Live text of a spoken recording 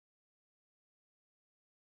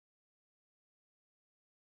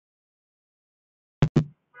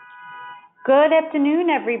Good afternoon,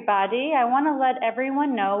 everybody. I want to let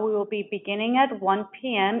everyone know we will be beginning at 1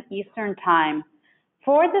 p.m. Eastern Time.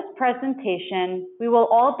 For this presentation, we will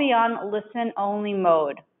all be on listen-only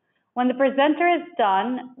mode. When the presenter is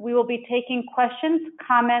done, we will be taking questions,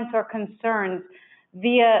 comments, or concerns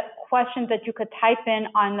via questions that you could type in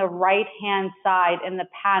on the right-hand side in the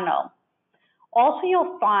panel. Also,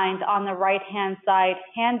 you'll find on the right-hand side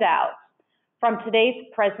handouts from today's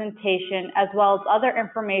presentation, as well as other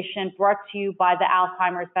information brought to you by the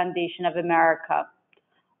Alzheimer's Foundation of America.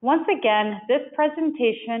 Once again, this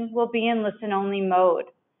presentation will be in listen-only mode.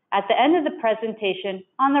 At the end of the presentation,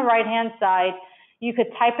 on the right-hand side, you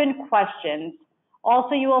could type in questions.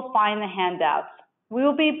 Also, you will find the handouts. We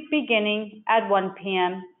will be beginning at 1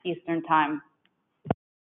 p.m. Eastern Time.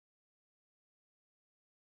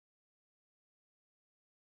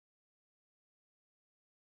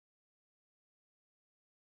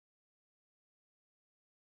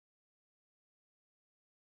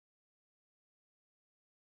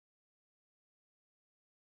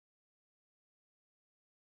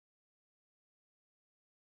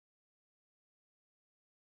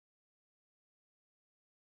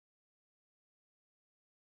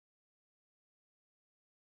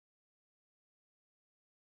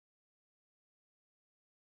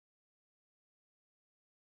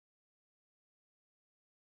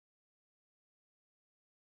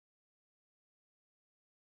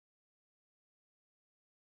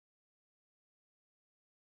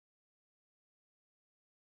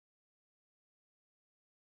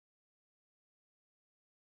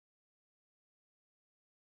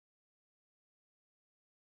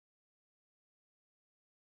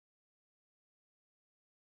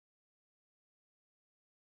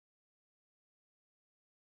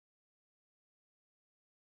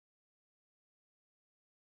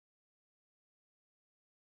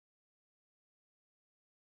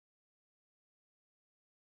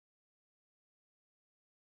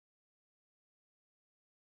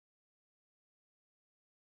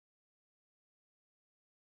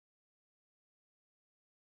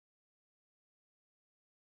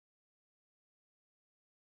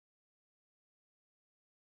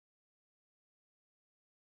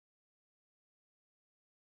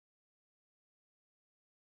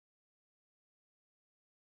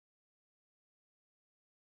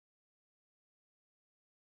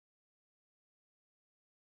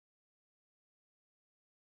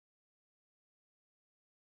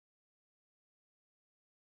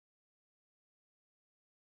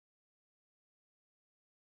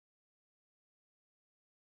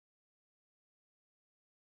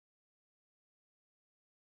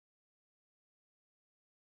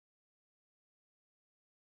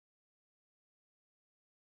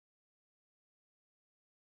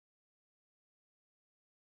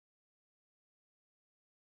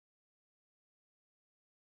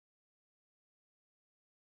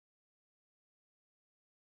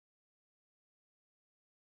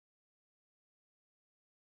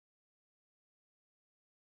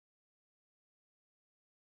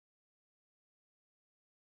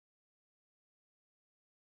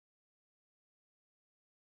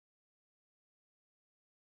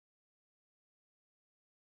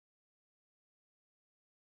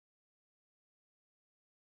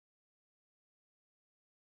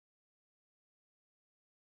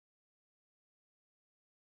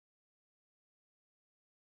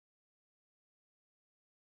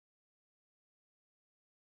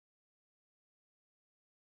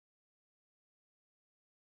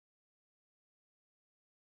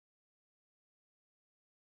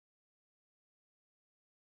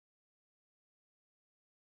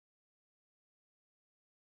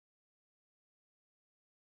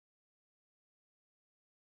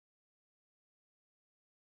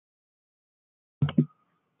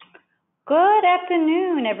 Good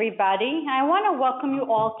afternoon, everybody. I want to welcome you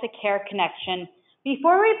all to Care Connection.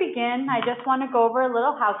 Before we begin, I just want to go over a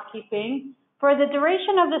little housekeeping. For the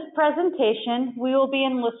duration of this presentation, we will be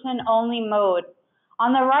in listen-only mode.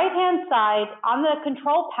 On the right-hand side, on the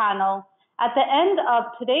control panel, at the end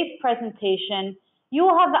of today's presentation, you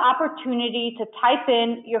will have the opportunity to type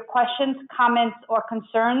in your questions, comments, or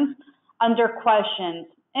concerns under questions.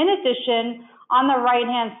 In addition, on the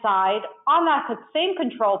right-hand side, on that same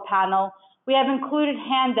control panel, we have included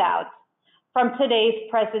handouts from today's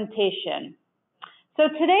presentation. So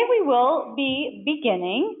today we will be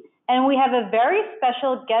beginning, and we have a very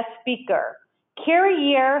special guest speaker,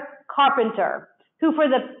 Kyrie Carpenter, who for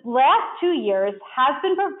the last 2 years has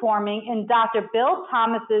been performing in Dr. Bill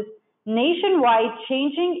Thomas's nationwide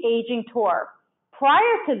Changing Aging Tour.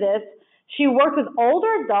 Prior to this, she worked with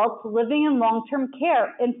older adults living in long-term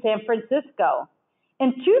care in San Francisco.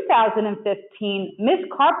 In 2015, Ms.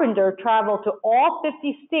 Carpenter traveled to all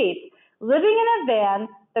 50 states, living in a van,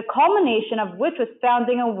 the culmination of which was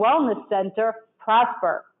founding a wellness center,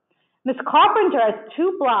 Prosper. Ms. Carpenter has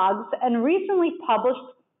 2 blogs and recently published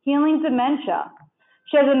Healing Dementia.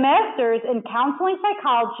 She has a master's in counseling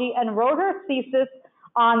psychology and wrote her thesis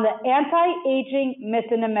on the anti-aging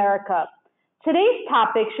myth in America. Today's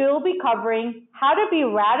topic, she will be covering how to be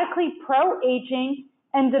radically pro-aging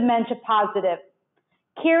and dementia positive.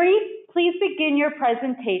 Kyrie, please begin your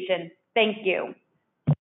presentation. Thank you.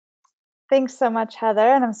 Thanks so much, Heather,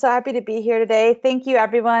 and I'm so happy to be here today. Thank you,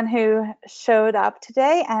 everyone who showed up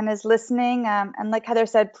today and is listening. And like Heather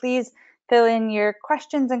said, please fill in your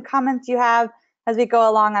questions and comments you have as we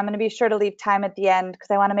go along. I'm going to be sure to leave time at the end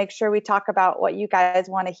because I want to make sure we talk about what you guys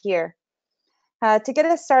want to hear. To get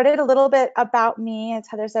us started, a little bit about me. As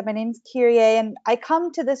Heather said, my name is Kyrie, and I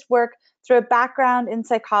come to this work through a background in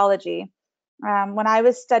psychology. When I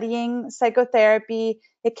was studying psychotherapy,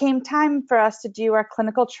 it came time for us to do our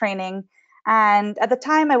clinical training. And at the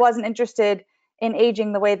time, I wasn't interested in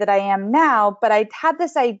aging the way that I am now, but I had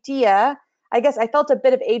this idea. I guess I felt a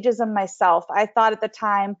bit of ageism myself. I thought at the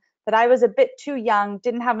time that I was a bit too young,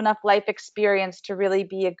 didn't have enough life experience to really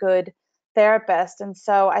be a good therapist. And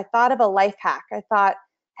so I thought of a life hack. I thought,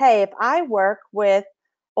 hey, if I work with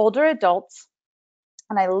older adults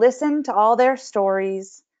and I listen to all their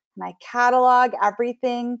stories and I catalog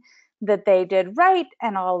everything that they did right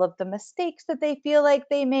and all of the mistakes that they feel like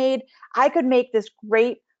they made, I could make this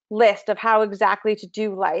great list of how exactly to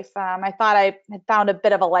do life. I thought I had found a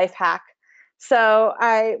bit of a life hack. So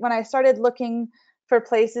when I started looking for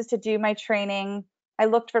places to do my training, I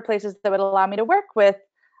looked for places that would allow me to work with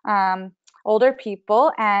older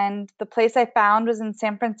people. And the place I found was in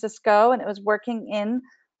San Francisco, and it was working in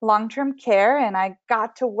long-term care. And I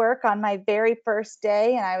got to work on my very first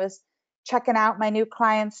day, and I was checking out my new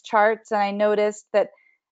clients' charts, and I noticed that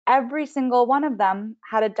every single one of them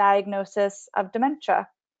had a diagnosis of dementia.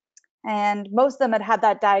 And most of them had had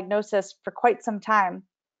that diagnosis for quite some time.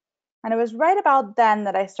 And it was right about then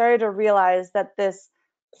that I started to realize that this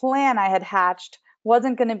plan I had hatched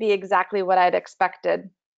wasn't going to be exactly what I'd expected.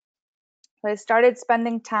 So I started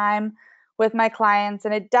spending time with my clients,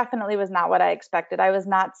 and it definitely was not what I expected. I was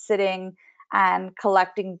not sitting and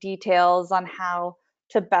collecting details on how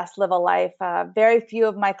to best live a life. Very few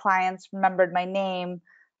of my clients remembered my name,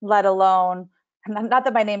 let alone, not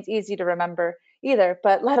that my name's easy to remember either,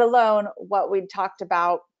 but let alone what we'd talked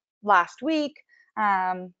about last week,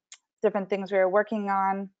 different things we were working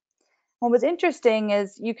on. What was interesting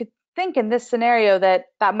is you could think in this scenario that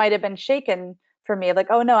might have been shaken for me, like,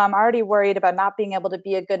 oh no, I'm already worried about not being able to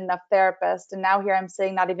be a good enough therapist. And now here I'm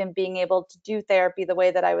saying not even being able to do therapy the way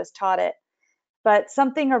that I was taught it. But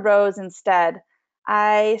something arose instead.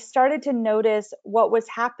 I started to notice what was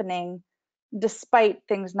happening despite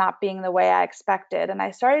things not being the way I expected. And I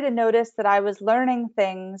started to notice that I was learning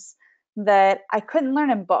things that I couldn't learn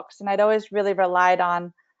in books. And I'd always really relied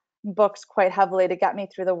on books quite heavily to get me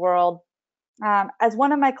through the world. As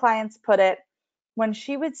one of my clients put it, when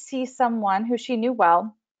she would see someone who she knew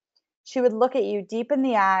well, she would look at you deep in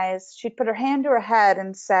the eyes. She'd put her hand to her head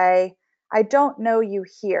and say, I don't know you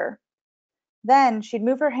here. Then she'd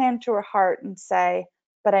move her hand to her heart and say,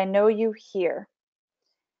 but I know you here.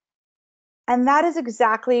 And that is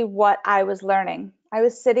exactly what I was learning. I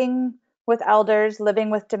was sitting with elders living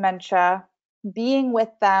with dementia, being with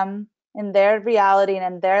them in their reality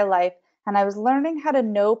and in their life, and I was learning how to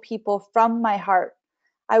know people from my heart.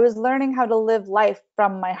 I was learning how to live life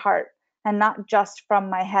from my heart and not just from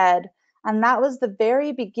my head. And that was the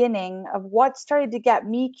very beginning of what started to get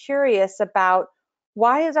me curious about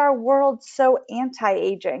why is our world so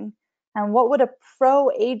anti-aging, and what would a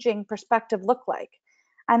pro-aging perspective look like?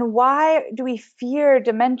 And why do we fear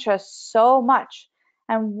dementia so much?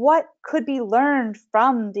 And what could be learned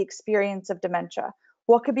from the experience of dementia?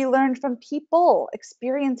 What could be learned from people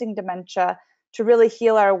experiencing dementia to really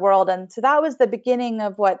heal our world? And so that was the beginning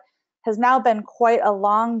of what has now been quite a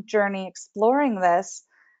long journey exploring this.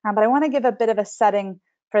 But I want to give a bit of a setting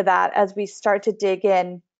for that as we start to dig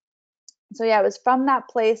in. So yeah, it was from that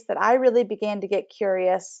place that I really began to get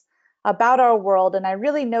curious about our world. And I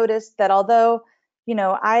really noticed that although,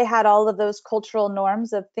 I had all of those cultural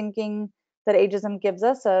norms of thinking that ageism gives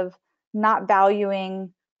us, of not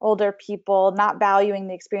valuing older people, not valuing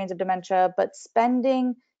the experience of dementia, but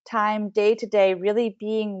spending time day to day really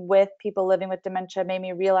being with people living with dementia made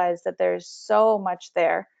me realize that there's so much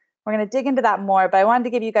there. We're going to dig into that more, but I wanted to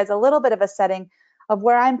give you guys a little bit of a setting of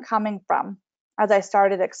where I'm coming from as I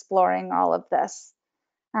started exploring all of this.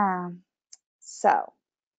 So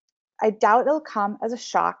I doubt it'll come as a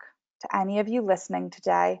shock to any of you listening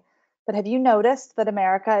today, but have you noticed that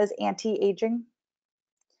America is anti-aging?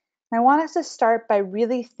 I want us to start by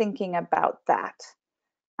really thinking about that.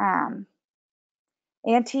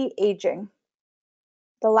 Anti-aging.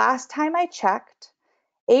 The last time I checked,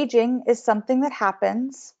 aging is something that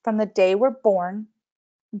happens from the day we're born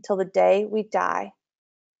until the day we die.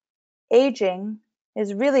 Aging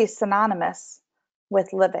is really synonymous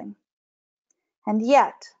with living. And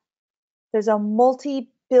yet, there's a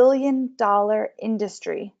multi-billion-dollar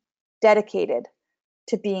industry dedicated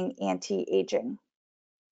to being anti-aging.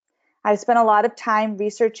 I've spent a lot of time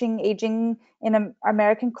researching aging in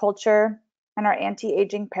American culture and our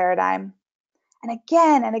anti-aging paradigm. And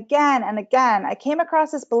again and again and again, I came across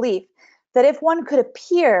this belief that if one could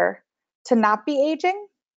appear to not be aging,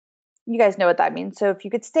 you guys know what that means. So if you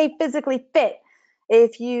could stay physically fit,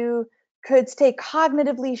 if you could stay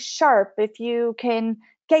cognitively sharp, if you can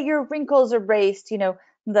get your wrinkles erased,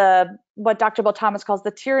 what Dr. Bill Thomas calls the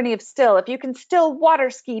tyranny of still, if you can still water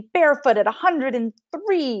ski barefoot at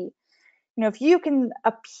 103, if you can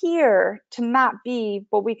appear to not be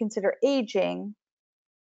what we consider aging,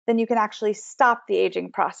 then you can actually stop the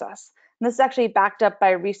aging process. And this is actually backed up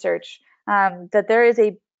by research, that there is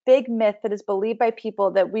a big myth that is believed by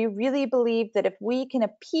people that we really believe that if we can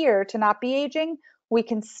appear to not be aging, we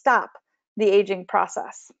can stop the aging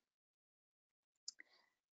process.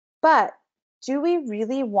 But do we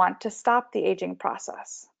really want to stop the aging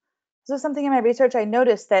process? This is something in my research I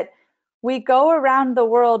noticed, that we go around the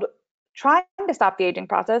world trying to stop the aging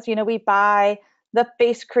process. We buy the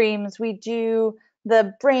face creams, we do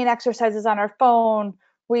the brain exercises on our phone,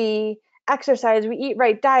 we exercise, we eat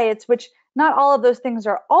right diets, which not all of those things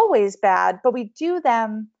are always bad, but we do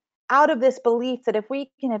them out of this belief that if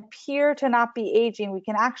we can appear to not be aging, we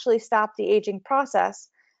can actually stop the aging process.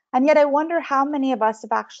 And yet I wonder how many of us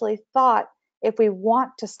have actually thought if we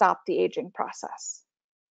want to stop the aging process.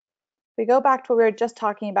 We go back to what we were just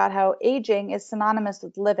talking about, how aging is synonymous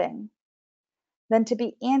with living. Then to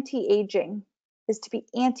be anti-aging is to be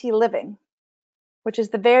anti-living, which is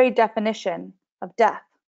the very definition of death.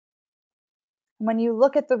 And when you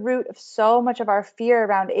look at the root of so much of our fear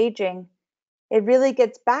around aging, it really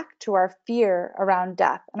gets back to our fear around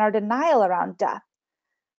death and our denial around death.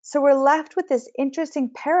 So we're left with this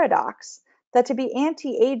interesting paradox that to be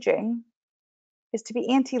anti-aging is to be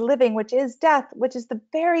anti-living, which is death, which is the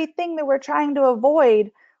very thing that we're trying to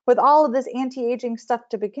avoid with all of this anti-aging stuff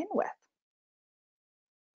to begin with.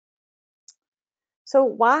 So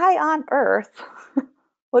why on earth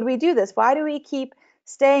would we do this? Why do we keep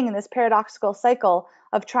staying in this paradoxical cycle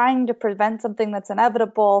of trying to prevent something that's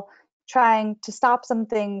inevitable, trying to stop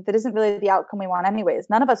something that isn't really the outcome we want anyways?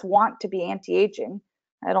 None of us want to be anti-aging.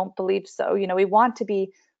 I don't believe so. We want to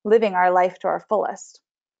be living our life to our fullest.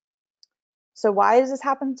 So why does this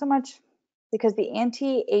happen so much? Because the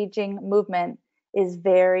anti-aging movement is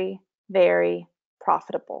very, very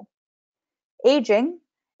profitable. Aging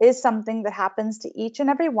is something that happens to each and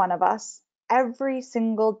every one of us every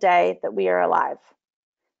single day that we are alive.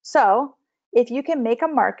 So if you can make a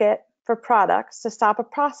market for products to stop a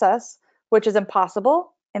process, which is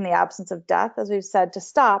impossible in the absence of death, as we've said, to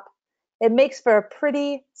stop, it makes for a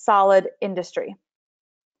pretty solid industry.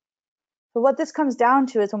 So what this comes down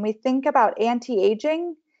to is when we think about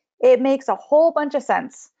anti-aging, it makes a whole bunch of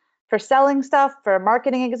sense for selling stuff, for a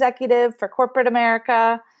marketing executive, for corporate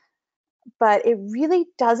America, but it really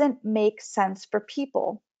doesn't make sense for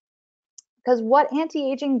people. Because what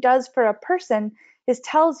anti-aging does for a person is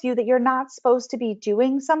tells you that you're not supposed to be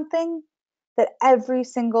doing something that every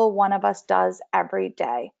single one of us does every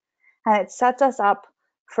day. And it sets us up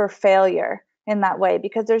for failure in that way,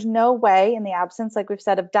 because there's no way in the absence, like we've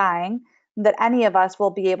said, of dying, that any of us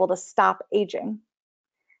will be able to stop aging.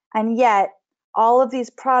 And yet all of these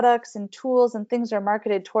products and tools and things are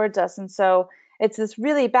marketed towards us. And so it's this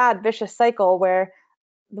really bad vicious cycle where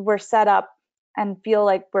we're set up and feel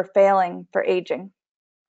like we're failing for aging.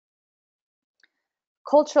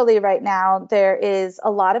 Culturally right now, there is a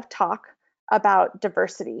lot of talk about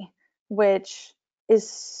diversity, which is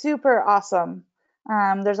super awesome.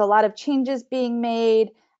 There's a lot of changes being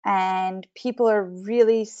made, and people are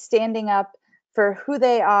really standing up for who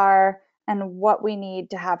they are and what we need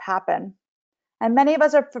to have happen. And many of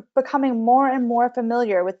us are becoming more and more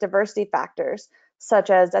familiar with diversity factors, such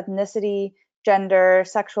as ethnicity, gender,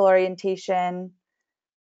 sexual orientation.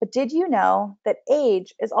 But did you know that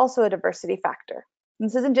age is also a diversity factor? And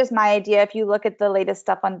this isn't just my idea. If you look at the latest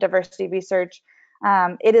stuff on diversity research,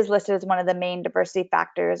 it is listed as one of the main diversity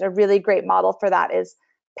factors. A really great model for that is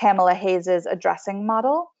Pamela Hayes's addressing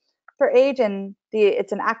model for age, and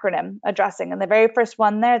it's an acronym, addressing. And the very first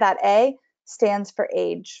one there, that A, stands for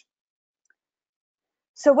age.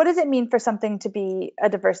 So what does it mean for something to be a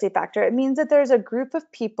diversity factor? It means that there's a group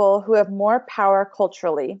of people who have more power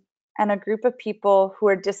culturally and a group of people who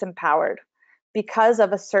are disempowered because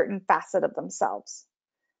of a certain facet of themselves.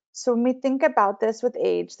 So when we think about this with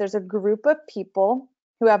age, there's a group of people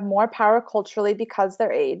who have more power culturally because of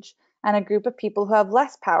their age, and a group of people who have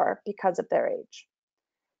less power because of their age.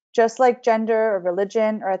 Just like gender or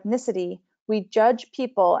religion or ethnicity, we judge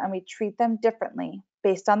people and we treat them differently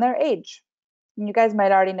based on their age. And you guys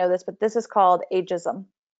might already know this, but this is called ageism.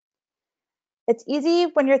 It's easy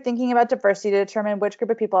when you're thinking about diversity to determine which group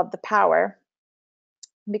of people have the power,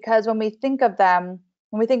 because when we think of them,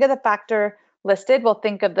 when we think of the factor listed, we'll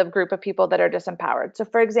think of the group of people that are disempowered. So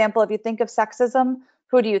for example, if you think of sexism,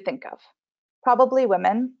 who do you think of? Probably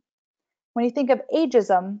women. When you think of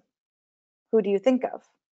ageism, who do you think of?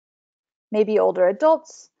 Maybe older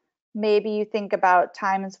adults. Maybe you think about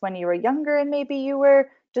times when you were younger and maybe you were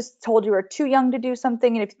just told you were too young to do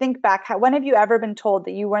something. And if you think back, when have you ever been told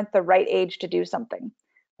that you weren't the right age to do something?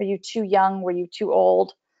 Were you too young? Were you too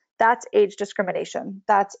old? That's age discrimination.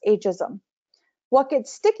 That's ageism. What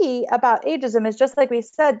gets sticky about ageism is, just like we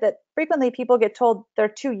said, that frequently people get told they're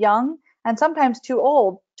too young and sometimes too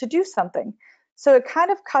old to do something. So it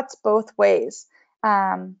kind of cuts both ways.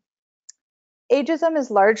 Ageism is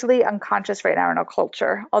largely unconscious right now in our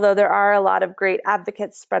culture, although there are a lot of great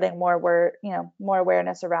advocates spreading more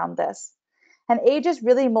awareness around this. And age is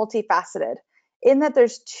really multifaceted in that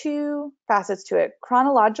there's two facets to it: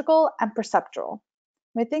 chronological and perceptual.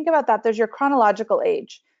 When we think about that, there's your chronological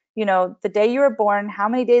age. You know, the day you were born, how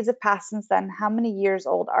many days have passed since then, how many years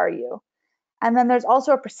old are you? And then there's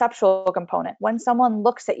also a perceptual component. When someone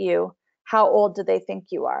looks at you, how old do they think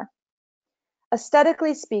you are?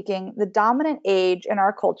 Aesthetically speaking, the dominant age in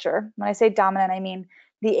our culture, when I say dominant, I mean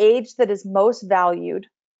the age that is most valued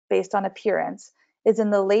based on appearance, is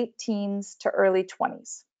in the late teens to early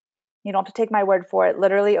 20s. You don't have to take my word for it.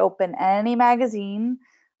 Literally open any magazine,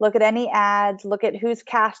 look at any ads, look at who's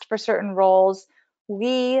cast for certain roles.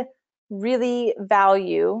 We really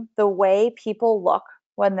value the way people look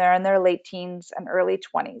when they're in their late teens and early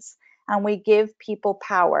 20s, and we give people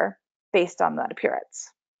power based on that appearance.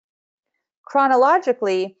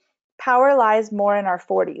 Chronologically, power lies more in our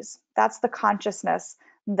 40s. That's the consciousness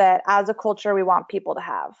that as a culture we want people to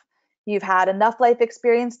have. You've had enough life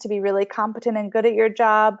experience to be really competent and good at your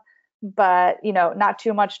job, but not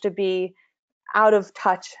too much to be out of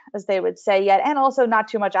touch, as they would say yet, and also not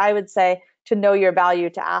too much, I would say, to know your value,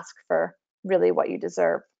 to ask for really what you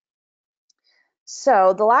deserve.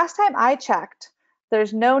 So the last time I checked,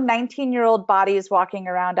 there's no 19-year-old bodies walking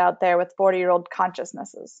around out there with 40-year-old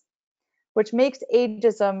consciousnesses, which makes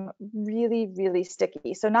ageism really, really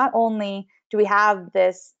sticky. So not only do we have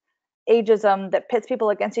this ageism that pits people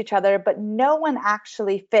against each other, but no one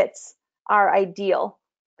actually fits our ideal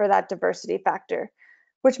for that diversity factor,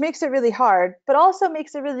 which makes it really hard, but also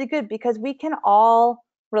makes it really good because we can all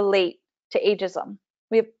relate to ageism.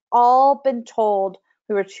 We've all been told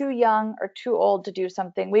we were too young or too old to do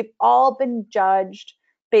something. We've all been judged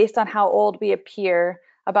based on how old we appear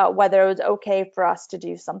about whether it was okay for us to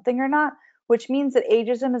do something or not, which means that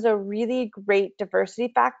ageism is a really great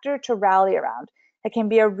diversity factor to rally around. It can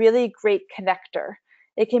be a really great connector.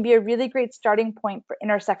 It can be a really great starting point for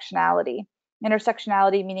intersectionality.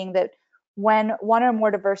 Intersectionality meaning that when one or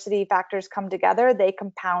more diversity factors come together, they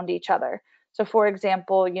compound each other. So for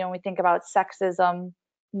example, when we think about sexism,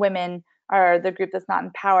 women are the group that's not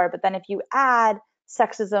in power, but then if you add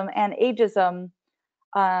sexism and ageism,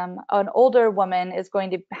 an older woman is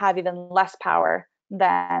going to have even less power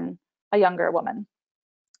than a younger woman.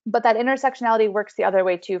 But that intersectionality works the other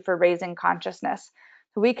way too for raising consciousness.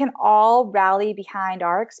 So we can all rally behind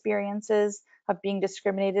our experiences of being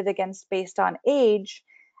discriminated against based on age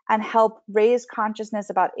and help raise consciousness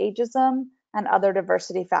about ageism and other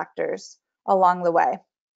diversity factors along the way.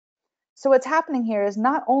 So what's happening here is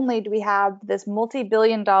not only do we have this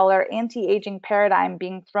multi-billion-dollar anti-aging paradigm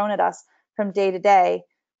being thrown at us from day to day,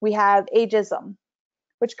 we have ageism,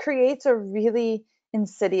 which creates a really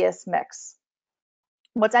insidious mix.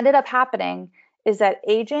 What's ended up happening is that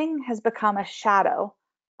aging has become a shadow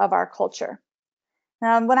of our culture.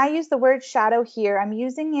 Now, when I use the word shadow here, I'm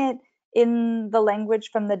using it in the language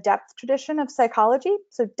from the depth tradition of psychology.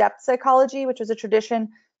 So depth psychology, which was a tradition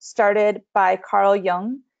started by Carl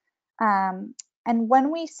Jung. And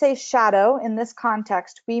when we say shadow in this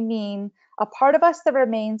context, we mean a part of us that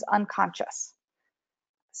remains unconscious.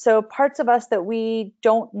 So parts of us that we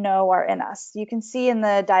don't know are in us. You can see in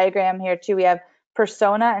the diagram here too, we have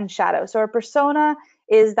persona and shadow. So our persona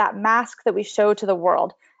is that mask that we show to the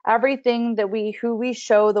world. Everything that who we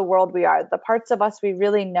show the world we are, the parts of us we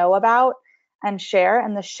really know about and share.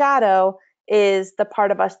 And the shadow is the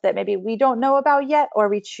part of us that maybe we don't know about yet or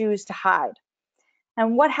we choose to hide.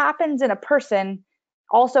 And what happens in a person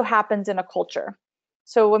also happens in a culture.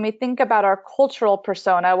 So when we think about our cultural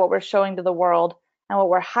persona, what we're showing to the world and what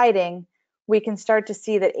we're hiding, we can start to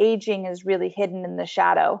see that aging is really hidden in the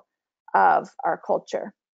shadow of our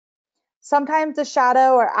culture. Sometimes the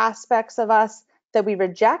shadow are aspects of us that we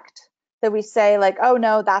reject, that we say like, oh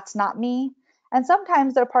no, that's not me. And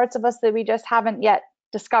sometimes there are parts of us that we just haven't yet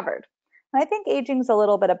discovered. And I think aging's a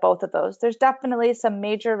little bit of both of those. There's definitely some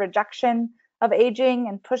major rejection of aging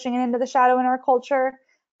and pushing it into the shadow in our culture.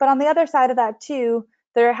 But on the other side of that too,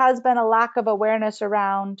 there has been a lack of awareness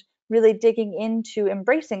around really digging into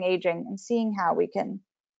embracing aging and seeing how we can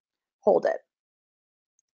hold it.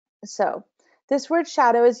 So this word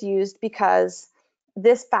shadow is used because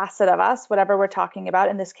this facet of us, whatever we're talking about,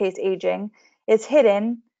 in this case aging, is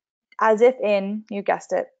hidden as if in, you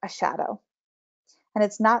guessed it, a shadow. And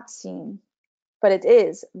it's not seen, but it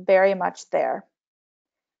is very much there.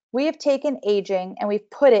 We have taken aging and we've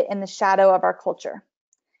put it in the shadow of our culture.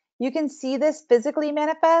 You can see this physically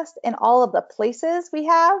manifest in all of the places we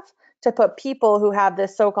have to put people who have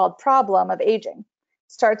this so-called problem of aging.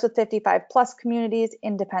 It starts with 55 plus communities,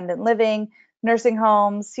 independent living, nursing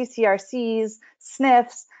homes, CCRCs,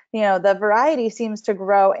 SNFs. The variety seems to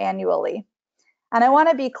grow annually. And I want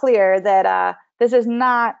to be clear that this is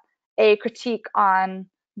not a critique on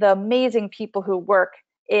the amazing people who work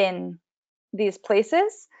in these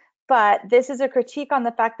places, but this is a critique on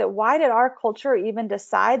the fact that why did our culture even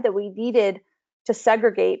decide that we needed to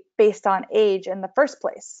segregate based on age in the first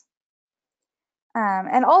place?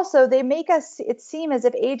 And also, they make it seem as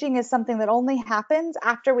if aging is something that only happens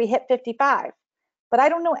after we hit 55. But I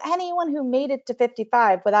don't know anyone who made it to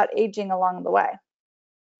 55 without aging along the way.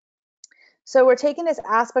 So we're taking this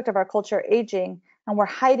aspect of our culture, aging, and we're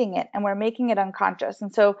hiding it and we're making it unconscious.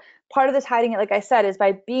 And so part of this hiding it, like I said, is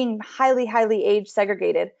by being highly, highly age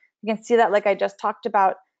segregated. You can see that, like I just talked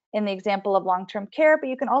about, in the example of long-term care, but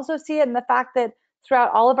you can also see it in the fact that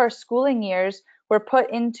throughout all of our schooling years, we're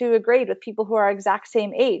put into a grade with people who are exact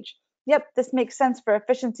same age. Yep, this makes sense for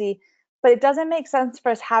efficiency, but it doesn't make sense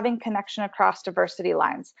for us having connection across diversity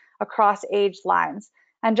lines, across age lines.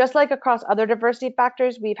 And just like across other diversity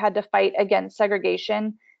factors, we've had to fight against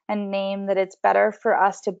segregation and name that it's better for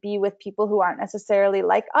us to be with people who aren't necessarily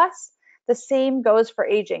like us. The same goes for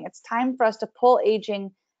aging. It's time for us to pull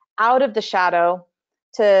aging out of the shadow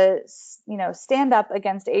to, stand up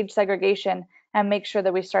against age segregation and make sure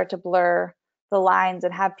that we start to blur the lines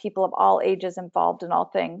and have people of all ages involved in all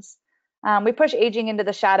things. We push aging into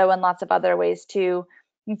the shadow in lots of other ways too.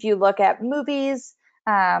 If you look at movies,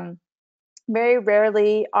 very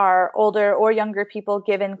rarely are older or younger people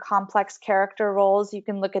given complex character roles. You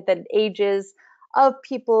can look at the ages of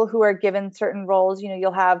people who are given certain roles.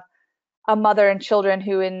 You'll have a mother and children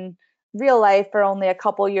who in real life are only a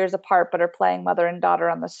couple years apart but are playing mother and daughter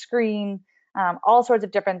on the screen. All sorts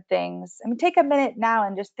of different things. I mean, take a minute now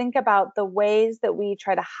and just think about the ways that we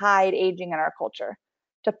try to hide aging in our culture,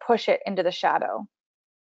 to push it into the shadow.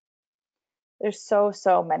 There's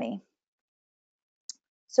so many.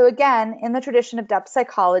 So again, in the tradition of depth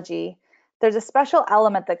psychology, there's a special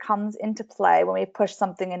element that comes into play when we push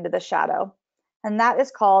something into the shadow, and that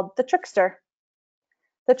is called the trickster.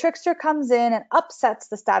 The trickster comes in and upsets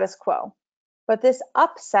the status quo, but this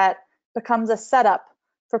upset becomes a setup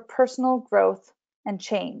for personal growth and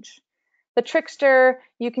change. The trickster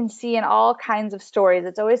you can see in all kinds of stories.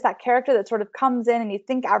 It's always that character that sort of comes in and you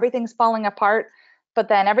think everything's falling apart, but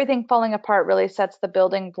then everything falling apart really sets the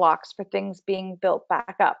building blocks for things being built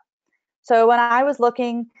back up. So when I was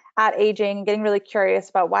looking at aging and getting really curious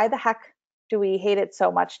about why the heck do we hate it so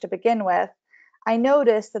much to begin with, I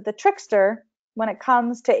noticed that the trickster, when it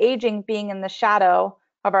comes to aging being in the shadow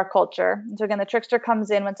of our culture, so again, the trickster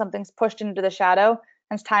comes in when something's pushed into the shadow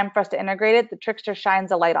and it's time for us to integrate it, the trickster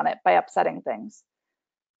shines a light on it by upsetting things.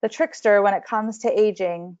 The trickster, when it comes to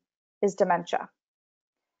aging, is dementia.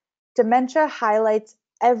 Dementia highlights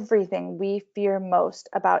everything we fear most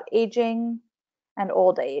about aging and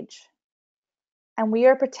old age. And we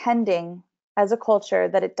are pretending as a culture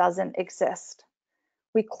that it doesn't exist.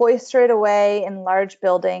 We cloister it away in large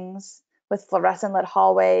buildings with fluorescent lit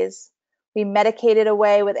hallways. We medicate it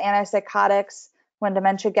away with antipsychotics when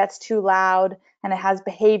dementia gets too loud and it has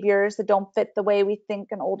behaviors that don't fit the way we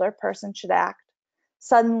think an older person should act.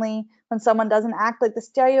 Suddenly, when someone doesn't act like the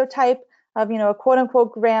stereotype of, a quote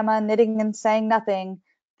unquote grandma knitting and saying nothing,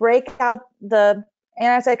 break out the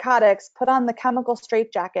antipsychotics, put on the chemical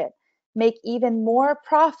straitjacket, make even more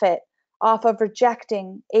profit off of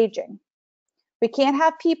rejecting aging. We can't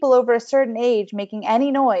have people over a certain age making any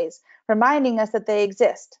noise reminding us that they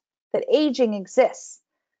exist, that aging exists,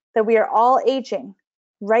 that we are all aging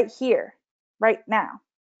right here, right now.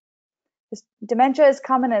 Dementia has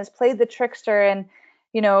come and has played the trickster, and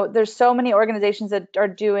there's so many organizations that are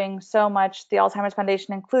doing so much, the Alzheimer's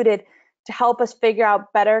Foundation included, to help us figure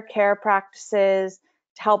out better care practices,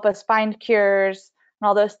 to help us find cures and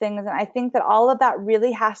all those things. And I think that all of that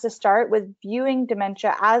really has to start with viewing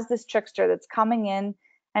dementia as this trickster that's coming in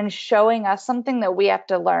and showing us something that we have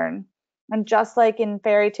to learn. And just like in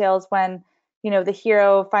fairy tales, when the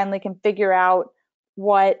hero finally can figure out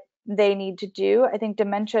what they need to do, I think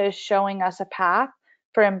dementia is showing us a path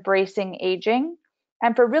for embracing aging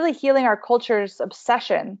and for really healing our culture's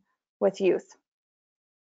obsession with youth.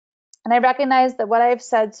 And I recognize that what I've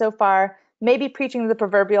said so far may be preaching to the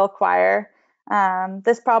proverbial choir.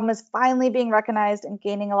 This problem is finally being recognized and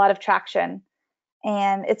gaining a lot of traction.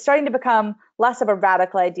 And it's starting to become less of a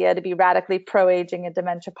radical idea to be radically pro-aging and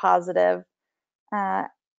dementia positive.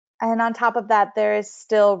 And on top of that, there is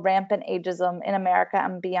still rampant ageism in America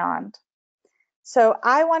and beyond. So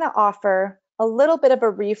I want to offer a little bit of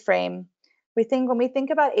a reframe. When we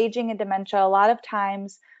think about aging and dementia, a lot of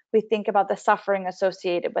times we think about the suffering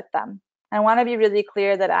associated with them. I want to be really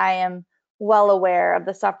clear that I am well aware of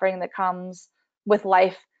the suffering that comes with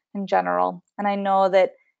life in general. And I know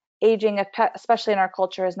that aging, especially in our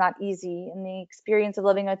culture, is not easy. And the experience of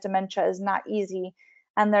living with dementia is not easy.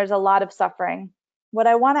 And there's a lot of suffering. What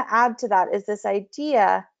I want to add to that is this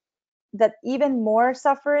idea that even more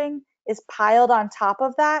suffering is piled on top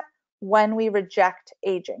of that when we reject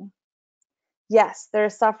aging. Yes, there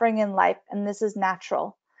is suffering in life, and this is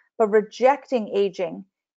natural, but rejecting aging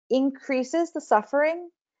increases the suffering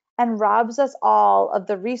and robs us all of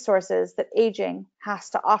the resources that aging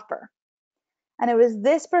has to offer. And it was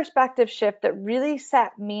this perspective shift that really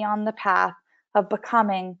set me on the path of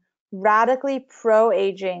becoming radically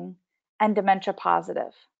pro-aging and dementia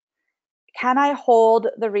positive. Can I hold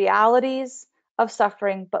the realities of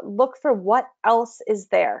suffering, but look for what else is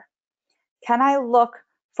there? Can I look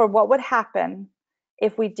for what would happen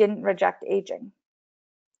if we didn't reject aging?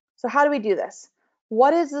 So how do we do this?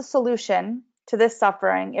 What is the solution to this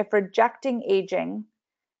suffering if rejecting aging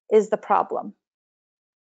is the problem?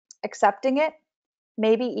 Accepting it,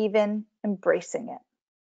 maybe even embracing it.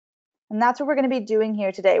 And that's what we're going to be doing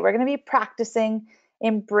here today. We're going to be practicing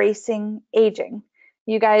embracing aging.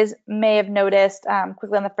 You guys may have noticed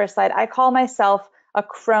quickly on the first slide, I call myself a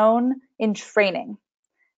crone in training,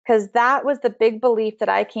 because that was the big belief that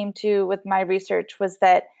I came to with my research, was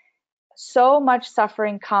that so much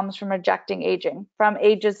suffering comes from rejecting aging, from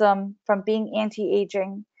ageism, from being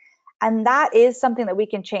anti-aging. And that is something that we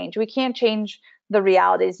can change. We can't change the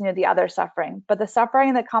realities, the other suffering, but the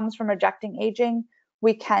suffering that comes from rejecting aging,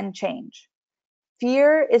 we can change.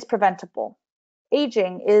 Fear is preventable.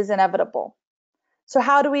 Aging is inevitable. So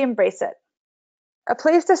how do we embrace it? A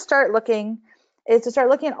place to start looking is to start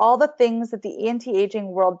looking at all the things that the anti-aging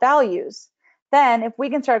world values. Then if we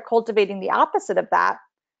can start cultivating the opposite of that,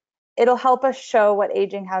 it'll help us show what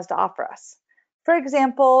aging has to offer us. For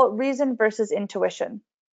example, reason versus intuition.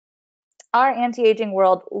 Our anti-aging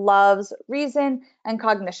world loves reason and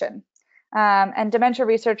cognition. And dementia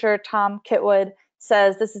researcher Tom Kitwood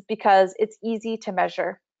says this is because it's easy to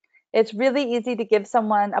measure. It's really easy to give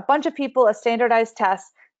a bunch of people a standardized test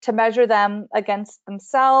to measure them against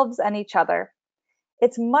themselves and each other.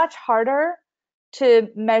 It's much harder to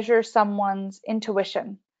measure someone's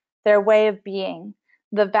intuition, their way of being,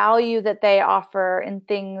 the value that they offer in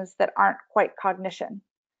things that aren't quite cognition.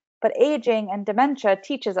 But aging and dementia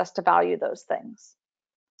teaches us to value those things.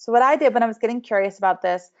 So what I did when I was getting curious about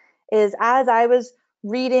this is, as I was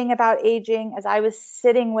reading about aging, as I was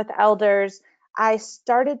sitting with elders, I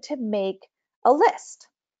started to make a list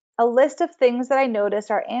of things that I noticed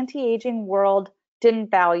our anti-aging world didn't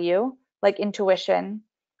value, like intuition,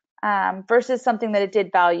 versus something that it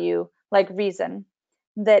did value, like reason,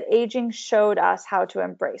 that aging showed us how to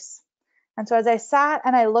embrace. And so as I sat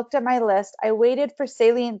and I looked at my list, I waited for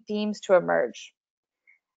salient themes to emerge.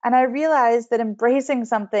 And I realized that embracing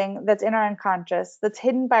something that's in our unconscious, that's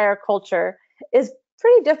hidden by our culture, is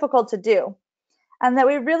pretty difficult to do. And that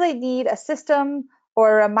we really need a system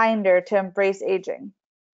or a reminder to embrace aging,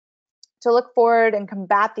 to look forward and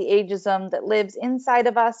combat the ageism that lives inside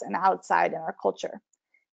of us and outside in our culture.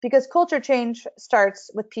 Because culture change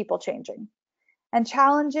starts with people changing. And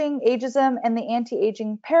challenging ageism and the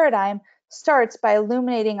anti-aging paradigm starts by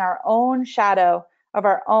illuminating our own shadow of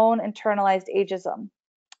our own internalized ageism. And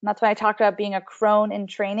that's when I talked about being a crone in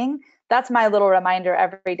training. That's my little reminder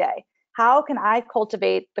every day. How can I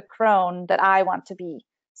cultivate the crone that I want to be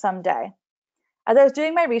someday? As I was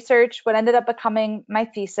doing my research, what ended up becoming my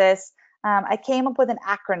thesis, I came up with an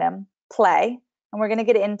acronym, PLAY, and we're going to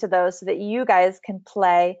get into those so that you guys can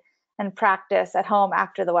play and practice at home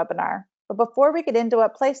after the webinar. But before we get into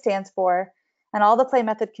what PLAY stands for and all the PLAY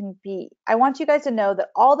method can be, I want you guys to know that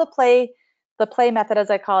all the PLAY method, as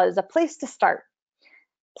I call it, is a place to start.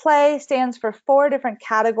 PLAY stands for 4 different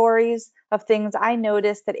categories of things I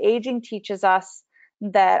notice that aging teaches us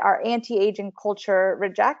that our anti-aging culture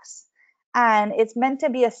rejects. And it's meant to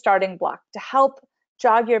be a starting block to help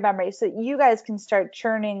jog your memory so that you guys can start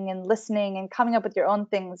churning and listening and coming up with your own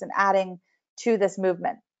things and adding to this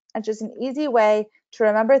movement. It's just an easy way to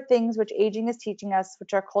remember things which aging is teaching us,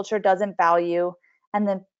 which our culture doesn't value, and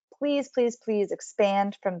then please, please, please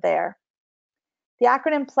expand from there. The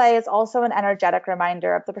acronym PLAY is also an energetic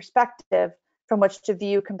reminder of the perspective from which to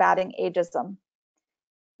view combating ageism.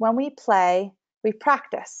 When we play, we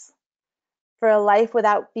practice for a life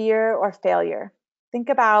without fear or failure. Think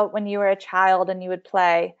about when you were a child and you would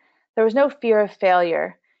play. There was no fear of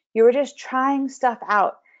failure. You were just trying stuff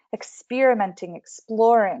out, experimenting,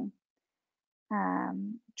 exploring.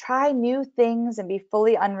 Try new things and be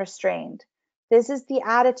fully unrestrained. This is the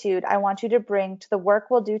attitude I want you to bring to the work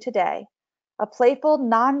we'll do today. A playful,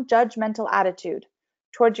 non-judgmental attitude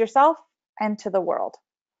towards yourself and to the world.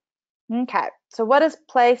 Okay, so what does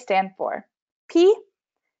PLAY stand for? P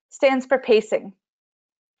stands for pacing.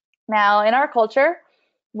 Now, in our culture,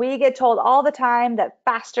 we get told all the time that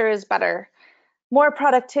faster is better, more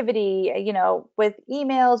productivity, with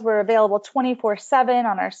emails, we're available 24/7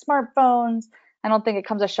 on our smartphones. I don't think it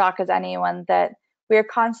comes as a shock as anyone that we are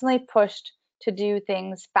constantly pushed to do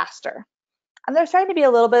things faster. And there's starting to be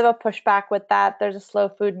a little bit of a pushback with that. There's a slow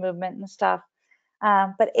food movement and stuff.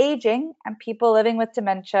 But aging and people living with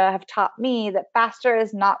dementia have taught me that faster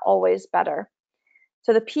is not always better.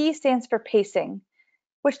 So the P stands for pacing,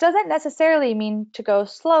 which doesn't necessarily mean to go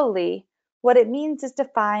slowly. What it means is to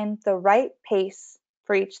find the right pace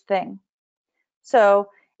for each thing. So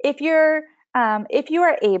if you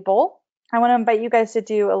are able, I want to invite you guys to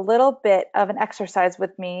do a little bit of an exercise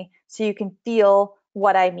with me so you can feel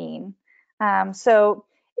what I mean. So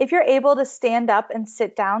if you're able to stand up and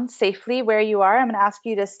sit down safely where you are, I'm going to ask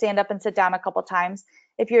you to stand up and sit down a couple times.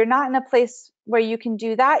 If you're not in a place where you can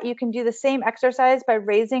do that, you can do the same exercise by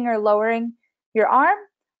raising or lowering your arm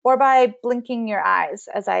or by blinking your eyes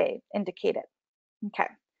as I indicated. Okay,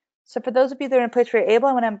 so for those of you that are in a place where you're able,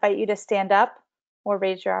 I want to invite you to stand up or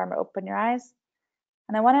raise your arm or open your eyes.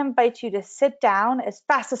 And I want to invite you to sit down as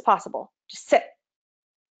fast as possible. Just sit.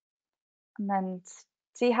 And then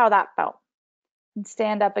see how that felt. And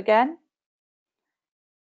stand up again.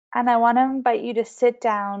 And I want to invite you to sit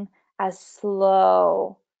down as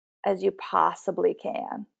slow as you possibly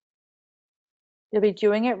can. You'll be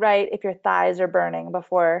doing it right if your thighs are burning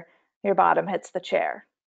before your bottom hits the chair.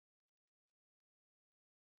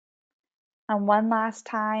 And one last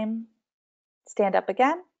time, stand up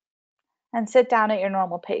again and sit down at your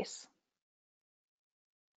normal pace.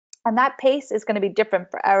 And that pace is going to be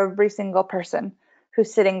different for every single person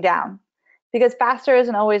who's sitting down, because faster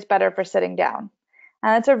isn't always better for sitting down.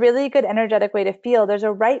 And it's a really good energetic way to feel. There's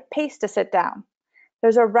a right pace to sit down.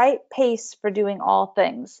 There's a right pace for doing all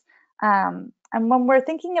things. And when we're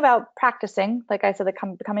thinking about practicing, like I said,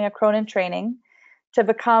 becoming a Cronin training to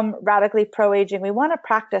become radically pro-aging, we want to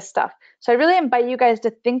practice stuff. So I really invite you guys to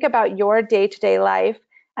think about your day-to-day life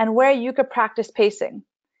and where you could practice pacing.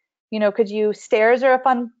 Stairs are a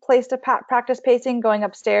fun place to practice pacing, going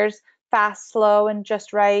upstairs fast, slow, and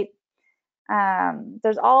just right.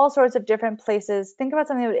 There's all sorts of different places. Think about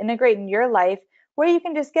something that would integrate in your life where you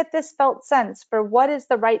can just get this felt sense for what is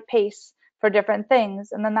the right pace for different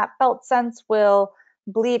things. And then that felt sense will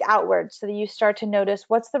bleed outwards so that you start to notice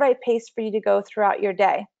what's the right pace for you to go throughout your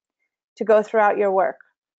day, to go throughout your work.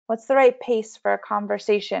 What's the right pace for a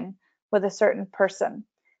conversation with a certain person,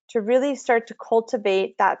 to really start to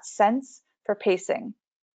cultivate that sense for pacing.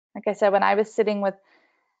 Like I said, when I was sitting with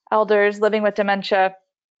elders living with dementia,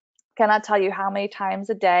 cannot tell you how many times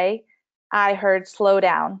a day I heard slow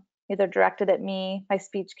down, either directed at me. My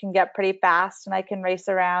speech can get pretty fast and I can race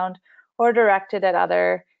around, or directed at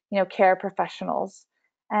other, care professionals.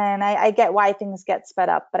 And I get why things get sped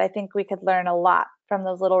up, but I think we could learn a lot from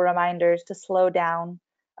those little reminders to slow down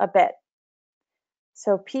a bit.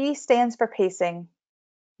 So P stands for pacing.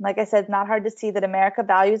 Like I said, it's not hard to see that America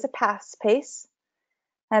values a fast pace.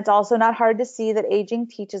 And it's also not hard to see that aging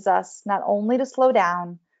teaches us not only to slow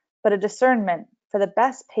down, but a discernment for the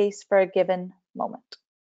best pace for a given moment.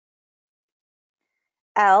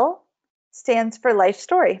 L stands for life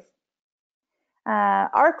story.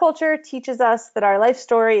 Our culture teaches us that our life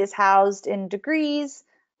story is housed in degrees,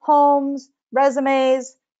 homes,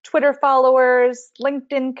 resumes, Twitter followers,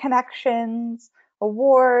 LinkedIn connections,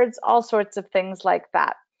 awards, all sorts of things like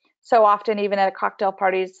that. So often, even at cocktail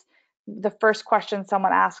parties, the first question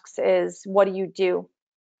someone asks is, "What do you do?"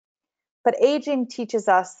 But aging teaches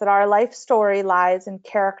us that our life story lies in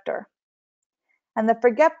character, and the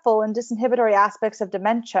forgetful and disinhibitory aspects of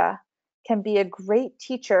dementia can be a great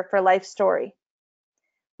teacher for life story.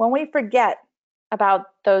 When we forget about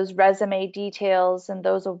those resume details and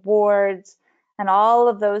those awards and all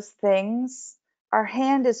of those things, our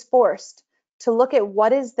hand is forced to look at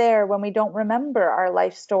what is there when we don't remember our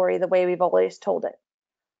life story the way we've always told it.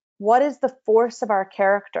 What is the force of our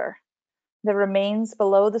character that remains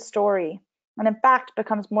below the story and in fact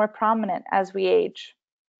becomes more prominent as we age?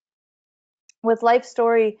 With life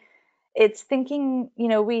story, it's thinking,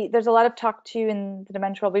 there's a lot of talk too in the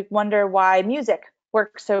dementia world. We wonder why music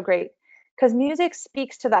works so great, because music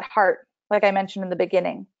speaks to that heart, like I mentioned in the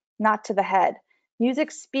beginning, not to the head.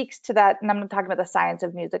 Music speaks to that, and I'm not talking about the science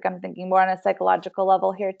of music, I'm thinking more on a psychological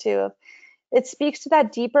level here too. It speaks to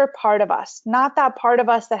that deeper part of us, not that part of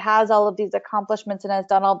us that has all of these accomplishments and has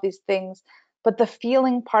done all these things, but the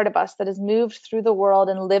feeling part of us that has moved through the world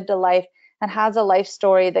and lived a life and has a life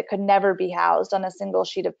story that could never be housed on a single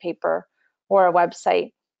sheet of paper or a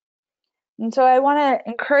website. And so I want to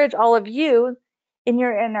encourage all of you in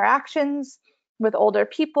your interactions with older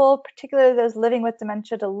people, particularly those living with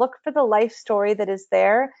dementia, to look for the life story that is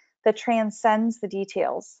there that transcends the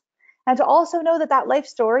details. And to also know that that life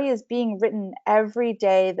story is being written every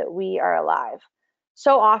day that we are alive.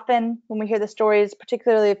 So often when we hear the stories,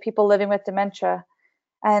 particularly of people living with dementia,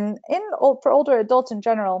 and for older adults in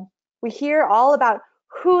general, we hear all about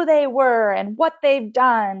who they were and what they've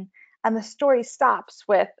done, and the story stops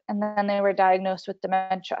with, and then they were diagnosed with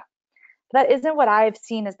dementia. But that isn't what I've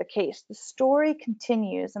seen as the case. The story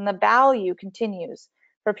continues and the value continues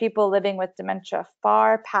for people living with dementia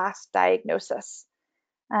far past diagnosis.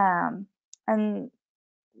 And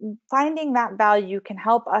finding that value can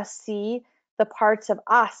help us see the parts of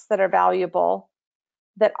us that are valuable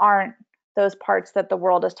that aren't those parts that the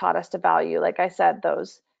world has taught us to value. Like I said,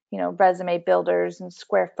 those, resume builders and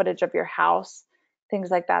square footage of your house, things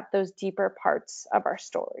like that, those deeper parts of our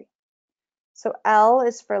story. So L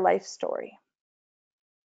is for life story.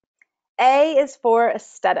 A is for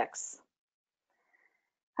aesthetics.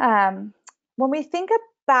 When we think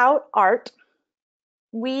about art,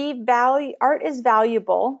 art is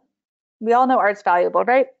valuable. We all know art's valuable,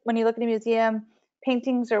 right? When you look at a museum,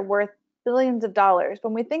 paintings are worth billions of dollars.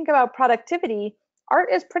 When we think about productivity, art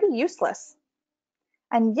is pretty useless.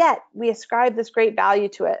 And yet we ascribe this great value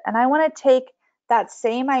to it. And I want to take that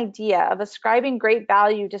same idea of ascribing great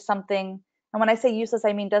value to something, and when I say useless,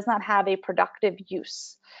 I mean does not have a productive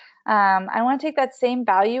use. I want to take that same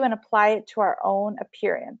value and apply it to our own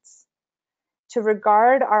appearance, to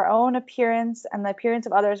regard our own appearance and the appearance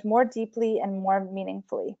of others more deeply and more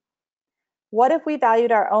meaningfully. What if we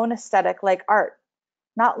valued our own aesthetic like art,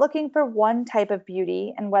 not looking for one type of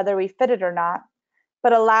beauty and whether we fit it or not,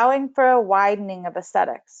 but allowing for a widening of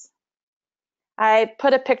aesthetics? I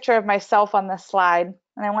put a picture of myself on this slide,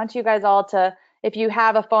 and I want you guys all to, if you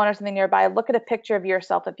have a phone or something nearby, look at a picture of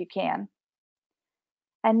yourself if you can.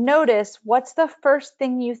 And notice, what's the first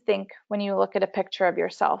thing you think when you look at a picture of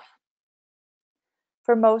yourself?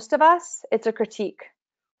 For most of us, it's a critique.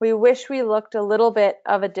 We wish we looked a little bit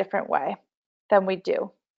of a different way than we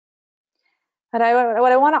do. But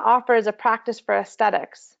what I want to offer as a practice for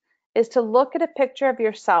aesthetics is to look at a picture of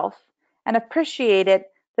yourself and appreciate it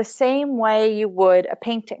the same way you would a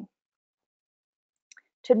painting.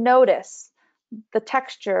 To notice the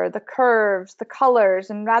texture, the curves, the colors,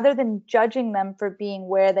 and rather than judging them for being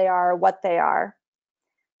where they are or what they are,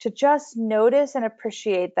 to just notice and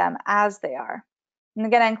appreciate them as they are. And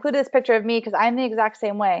again, I included this picture of me because I'm the exact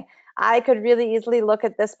same way. I could really easily look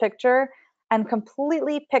at this picture and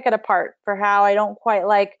completely pick it apart for how I don't quite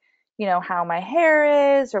like, how my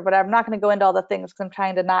hair is or whatever. I'm not going to go into all the things because I'm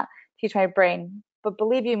trying to not teach my brain. But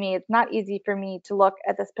believe you me, it's not easy for me to look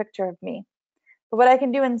at this picture of me. But what I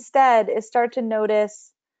can do instead is start to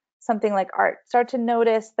notice something like art. Start to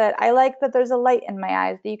notice that I like that there's a light in my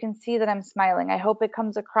eyes, that you can see that I'm smiling. I hope it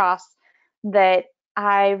comes across that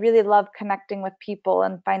I really love connecting with people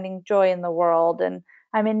and finding joy in the world, and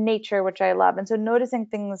I'm in nature, which I love. And so noticing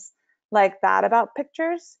things like that about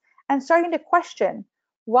pictures and starting to question,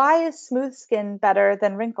 why is smooth skin better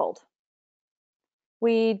than wrinkled?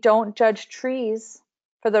 We don't judge trees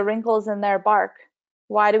for the wrinkles in their bark.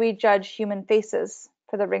 Why do we judge human faces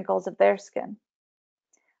for the wrinkles of their skin?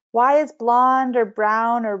 Why is blonde or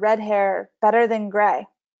brown or red hair better than gray?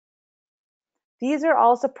 These are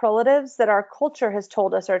all superlatives that our culture has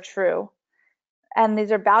told us are true. and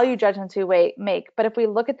these are value judgments we make. But if we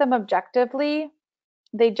look at them objectively,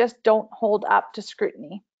 they just don't hold up to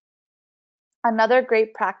scrutiny. Another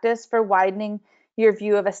great practice for widening your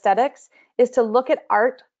view of aesthetics is to look at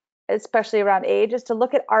art, especially around age, is to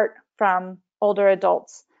look at art from older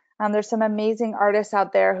adults. There's some amazing artists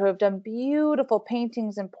out there who have done beautiful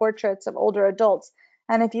paintings and portraits of older adults.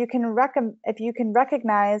 And if you can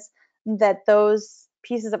recognize that those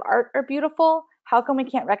pieces of art are beautiful, how come we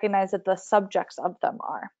can't recognize that the subjects of them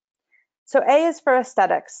are? So A is for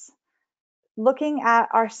aesthetics, looking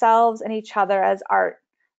at ourselves and each other as art,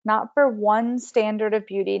 not for one standard of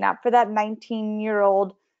beauty, not for that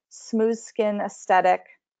 19-year-old smooth skin aesthetic,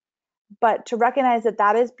 but to recognize that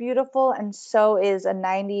that is beautiful, and so is a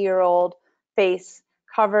 90-year-old face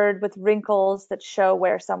covered with wrinkles that show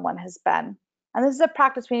where someone has been. And this is a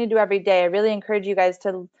practice we need to do every day. I really encourage you guys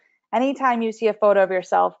to, anytime you see a photo of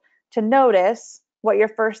yourself, to notice what your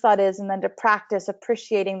first thought is, and then to practice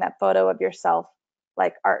appreciating that photo of yourself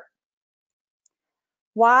like art.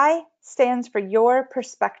 Y stands for your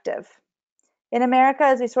perspective. In America,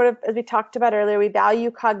 as we talked about earlier, we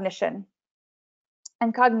value cognition.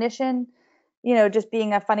 And cognition, just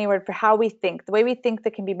being a funny word for how we think, the way we think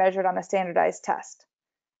that can be measured on a standardized test.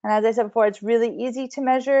 And as I said before, it's really easy to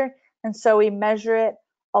measure, and so we measure it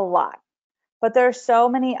a lot. But there are so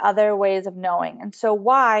many other ways of knowing. And so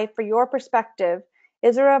Y, for your perspective,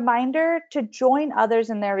 is a reminder to join others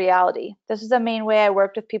in their reality. This is the main way I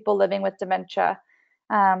worked with people living with dementia.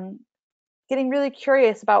 Getting really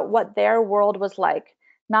curious about what their world was like,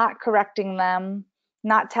 not correcting them,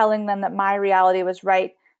 not telling them that my reality was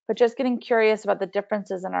right, but just getting curious about the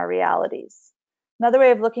differences in our realities. Another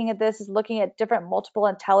way of looking at this is looking at different multiple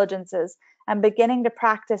intelligences and beginning to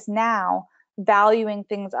practice now valuing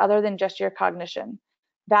things other than just your cognition,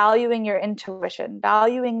 valuing your intuition,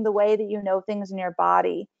 valuing the way that you know things in your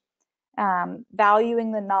body,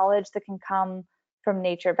 valuing the knowledge that can come from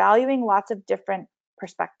nature, valuing lots of different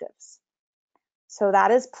perspectives. So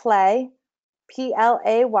that is play,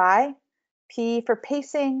 P-L-A-Y, P for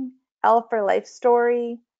pacing, L for life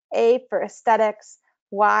story, A for aesthetics,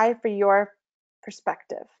 Y for your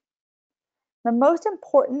perspective. The most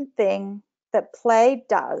important thing that play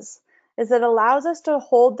does is it allows us to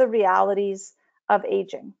hold the realities of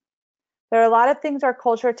aging. There are a lot of things our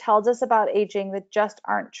culture tells us about aging that just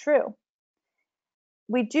aren't true.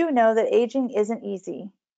 We do know that aging isn't easy,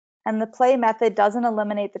 and the play method doesn't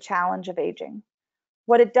eliminate the challenge of aging.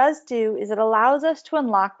 What it does do is it allows us to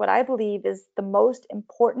unlock what I believe is the most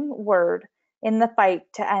important word in the fight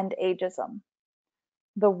to end ageism,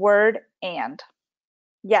 the word and.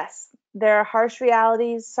 Yes, there are harsh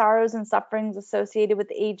realities, sorrows, and sufferings associated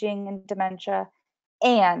with aging and dementia,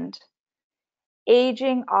 and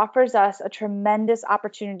aging offers us a tremendous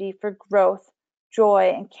opportunity for growth,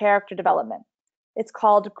 joy, and character development. It's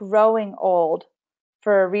called growing old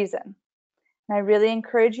for a reason. And I really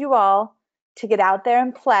encourage you all to get out there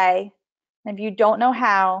and play. And if you don't know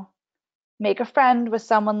how, make a friend with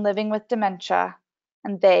someone living with dementia,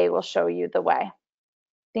 and they will show you the way.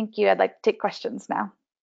 Thank you. I'd like to take questions now.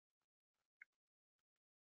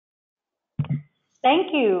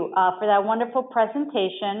 Thank you for that wonderful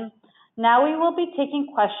presentation. Now we will be taking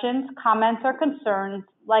questions, comments, or concerns.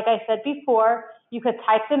 Like I said before, you could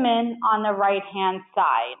type them in on the right-hand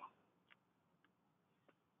side.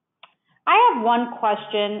 I have one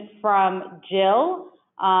question from Jill.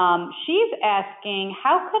 She's asking,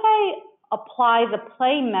 how could I apply the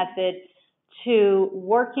play method to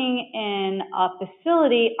working in a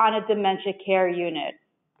facility on a dementia care unit?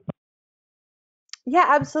 Yeah,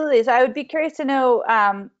 absolutely. So I would be curious to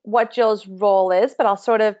know what Jill's role is, but I'll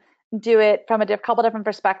sort of do it from a couple different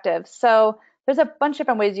perspectives. So there's a bunch of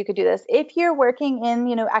different ways you could do this. If you're working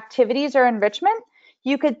in, activities or enrichment,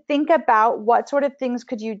 you could think about what sort of things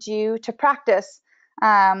could you do to practice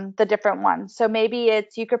the different ones. So maybe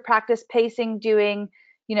you could practice pacing doing,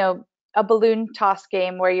 a balloon toss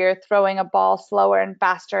game where you're throwing a ball slower and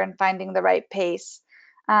faster and finding the right pace.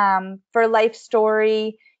 For life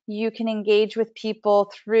story, you can engage with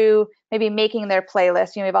people through maybe making their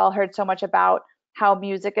playlist. We've all heard so much about how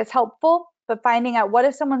music is helpful, but finding out what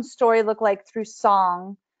does someone's story look like through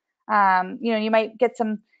song. You might get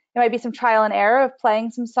it might be some trial and error of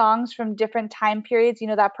playing some songs from different time periods.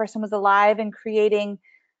 That person was alive, and creating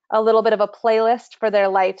a little bit of a playlist for their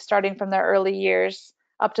life, starting from their early years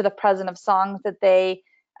up to the present, of songs that they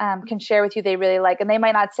can share with you they really like. And they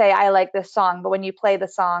might not say, I like this song, but when you play the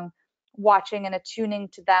song, watching and attuning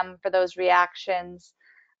to them for those reactions.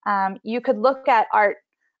 You could look at art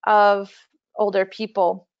of older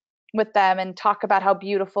people with them and talk about how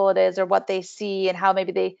beautiful it is or what they see, and how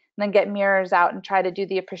maybe they then get mirrors out and try to do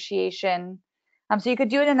the appreciation. So you could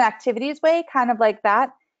do it in an activities way, kind of like that.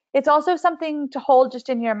 It's also something to hold just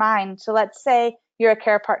in your mind. So let's say you're a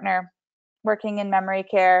care partner working in memory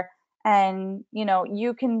care, and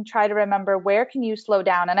you can try to remember, where can you slow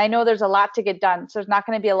down? And I know there's a lot to get done, so there's not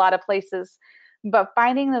going to be a lot of places, but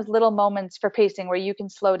finding those little moments for pacing where you can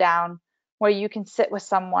slow down, where you can sit with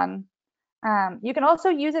someone. You can also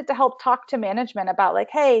use it to help talk to management about, like,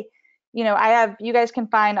 hey, you guys can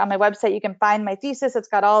find on my website, you can find my thesis. It's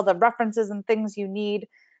got all the references and things you need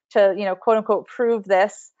to, quote unquote, prove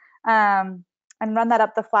this. And run that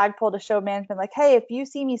up the flagpole to show management, like, hey, if you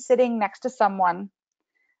see me sitting next to someone,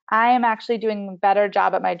 I am actually doing a better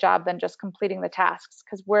job at my job than just completing the tasks,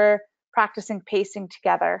 because we're practicing pacing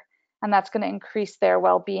together, and that's going to increase their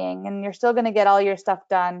well-being. And you're still going to get all your stuff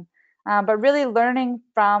done, but really learning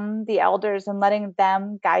from the elders and letting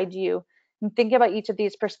them guide you, and think about each of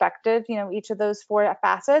these perspectives, each of those four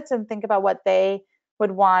facets, and think about what they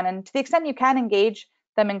would want. And to the extent you can, engage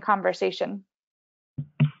them in conversation.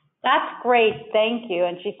 That's great. Thank you.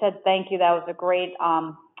 And she said, thank you. That was a great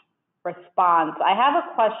response. I have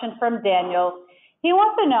a question from Daniel. He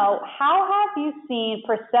wants to know, how have you seen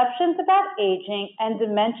perceptions about aging and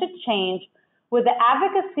dementia change with the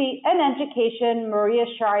advocacy and education Maria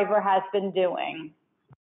Shriver has been doing?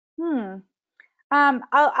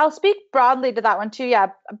 I'll speak broadly to that one too. Yeah,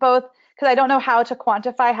 both, because I don't know how to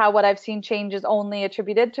quantify how what I've seen change is only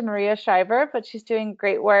attributed to Maria Shriver, but she's doing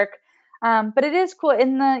great work. But it is cool.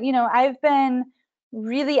 I've been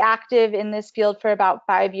really active in this field for about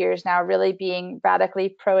 5 years now, really being radically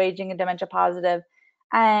pro-aging and dementia positive.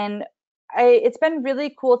 And it's been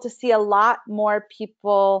really cool to see a lot more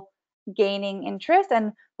people gaining interest,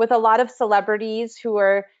 and with a lot of celebrities who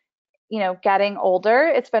are getting older,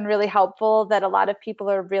 it's been really helpful that a lot of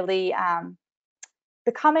people are really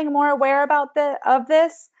becoming more aware of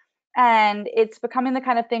this, and it's becoming the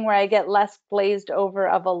kind of thing where I get less glazed over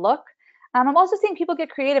of a look. I'm also seeing people get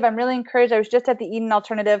creative. I'm really encouraged. I was just at the Eden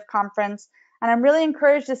Alternative Conference, and I'm really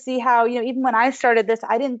encouraged to see how, even when I started this,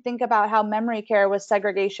 I didn't think about how memory care was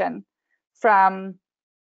segregation from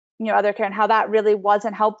other care, and how that really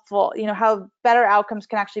wasn't helpful, how better outcomes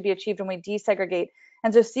can actually be achieved when we desegregate.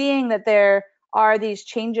 And so seeing that there are these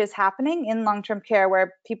changes happening in long-term care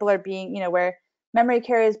where people are being, where memory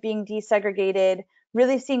care is being desegregated,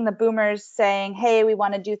 really seeing the boomers saying, hey, we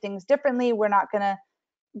want to do things differently. We're not going to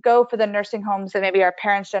go for the nursing homes that maybe our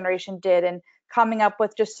parents' generation did, and coming up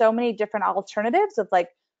with just so many different alternatives of like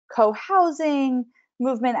co-housing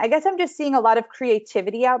movement. I guess I'm just seeing a lot of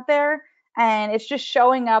creativity out there, and it's just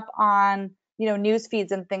showing up on news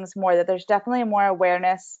feeds and things more, that there's definitely more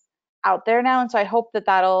awareness out there now. And so I hope that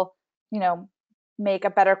that'll make a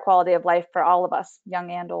better quality of life for all of us, young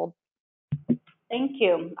and old. Thank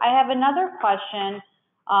you. I have another question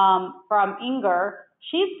from Inger.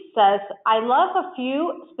 She says, I love a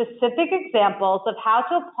few specific examples of how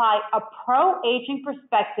to apply a pro-aging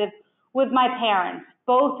perspective with my parents,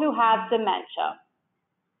 both who have dementia.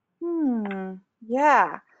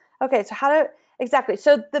 Yeah. Okay, so exactly.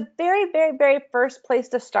 So the very, very, very first place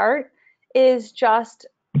to start is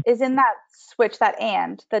in that switch,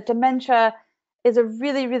 that dementia is a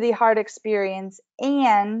really, really hard experience,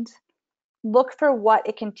 and look for what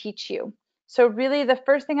it can teach you. So really the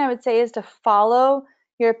first thing I would say is to follow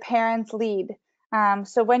your parents' lead.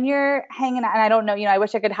 So when you're hanging out, and I don't know, I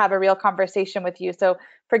wish I could have a real conversation with you, so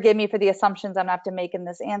forgive me for the assumptions I'm gonna have to make in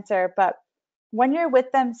this answer, but when you're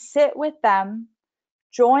with them, sit with them,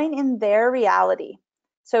 join in their reality.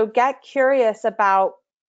 So get curious about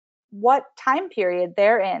what time period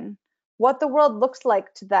they're in, what the world looks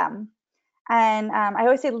like to them. And I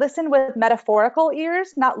always say, listen with metaphorical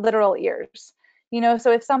ears, not literal ears.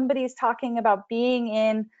 So if somebody's talking about being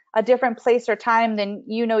in a different place or time than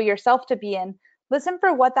you know yourself to be in, listen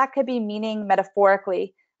for what that could be meaning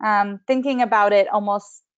metaphorically. Thinking about it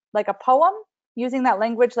almost like a poem, using that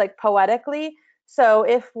language like poetically. So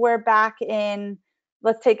if we're back in,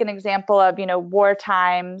 let's take an example of, war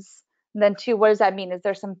times, then two, what does that mean? Is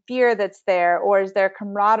there some fear that's there, or is there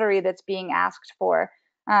camaraderie that's being asked for?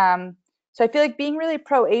 So I feel like being really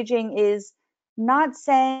pro-aging is not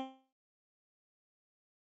saying,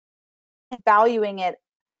 valuing it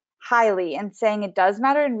highly and saying it does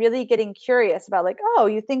matter, and really getting curious about, like, oh,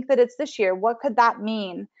 you think that it's this year, what could that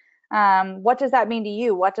mean? What does that mean to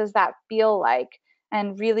you? What does that feel like?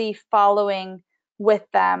 And really following with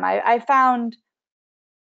them. I found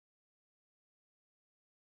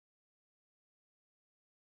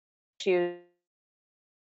issues.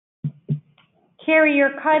 Carrie,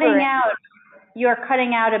 you're cutting out. You're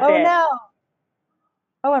cutting out a bit. Oh no.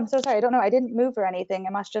 Oh, I'm so sorry. I don't know. I didn't move or anything.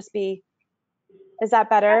 It must just be. Is that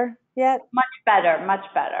better yet? Much better, much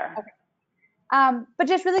better. Okay. But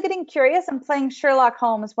just really getting curious and playing Sherlock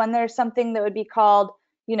Holmes when there's something that would be called,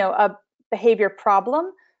 a behavior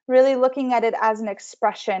problem, really looking at it as an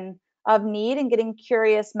expression of need and getting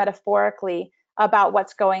curious metaphorically about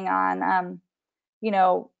what's going on, you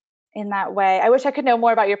know, in that way. I wish I could know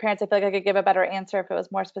more about your parents. I feel like I could give a better answer if it was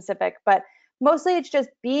more specific, but mostly it's just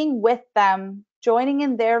being with them, joining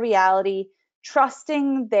in their reality,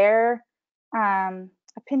 trusting their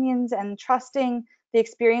opinions and trusting the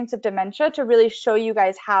experience of dementia to really show you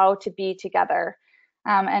guys how to be together,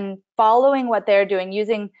 and following what they're doing,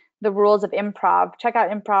 using the rules of improv. Check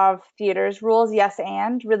out improv theaters rules, yes,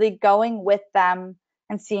 and really going with them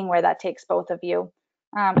and seeing where that takes both of you.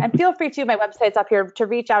 And feel free to, my website's up here, to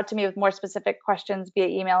reach out to me with more specific questions via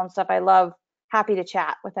email and stuff. I love, happy to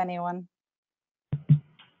chat with anyone.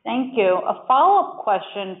 Thank you. A follow-up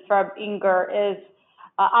question from Inger is,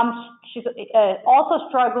 she's also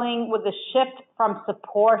struggling with the shift from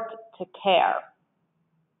support to care.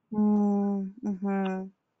 Mm-hmm.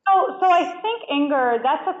 So I think, Inger,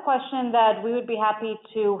 that's a question that we would be happy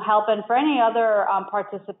to help. And for any other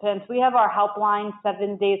participants, we have our helpline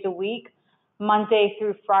 7 days a week, Monday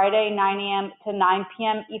through Friday, 9 a.m. to 9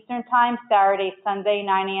 p.m. Eastern Time, Saturday, Sunday,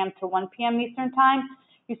 9 a.m. to 1 p.m. Eastern Time.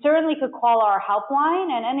 You certainly could call our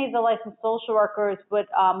helpline, and any of the licensed social workers would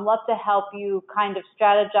love to help you kind of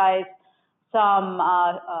strategize some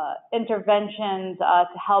interventions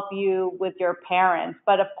to help you with your parents.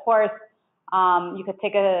 But of course, you could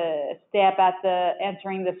take a stab at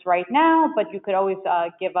answering this right now, but you could always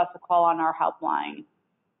give us a call on our helpline.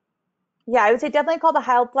 Yeah, I would say definitely call the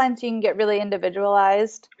helpline so you can get really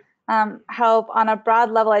individualized help on a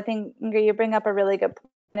broad level. I think, Inger, you bring up a really good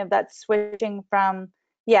point of that switching from,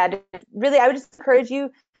 really, I would just encourage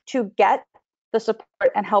you to get the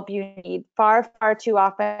support and help you need. Far, far too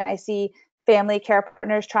often, I see family care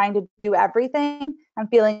partners trying to do everything and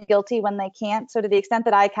feeling guilty when they can't. So to the extent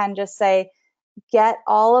that I can just say, get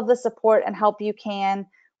all of the support and help you can.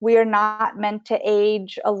 We are not meant to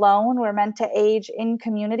age alone. We're meant to age in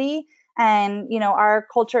community. And, our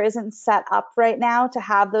culture isn't set up right now to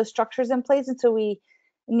have those structures in place. And so we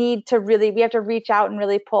have to reach out and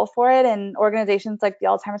really pull for it. And organizations like the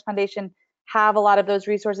Alzheimer's Foundation have a lot of those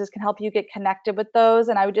resources, can help you get connected with those.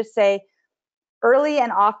 And I would just say, early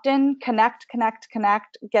and often, connect,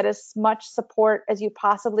 get as much support as you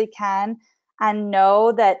possibly can, and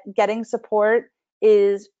know that getting support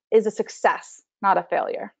is a success, not a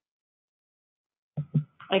failure.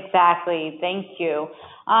 Exactly. Thank you.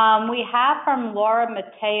 We have from Laura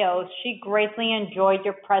Mateo. She greatly enjoyed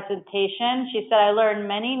your presentation. She said, I learned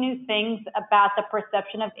many new things about the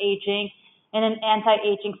perception of aging in an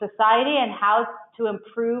anti-aging society and how to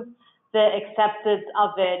improve the acceptance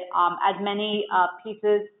of it at many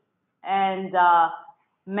pieces and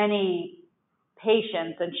many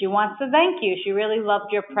patients. And she wants to thank you. She really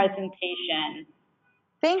loved your presentation.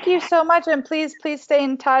 Thank you so much, and please stay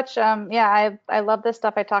in touch. I love this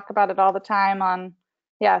stuff. I talk about it all the time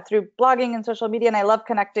through blogging and social media, and I love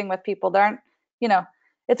connecting with people. There aren't,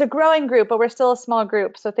 it's a growing group, but we're still a small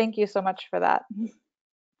group. So thank you so much for that.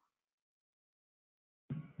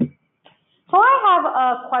 So I have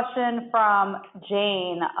a question from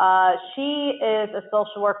Jane. She is a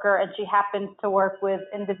social worker, and she happens to work with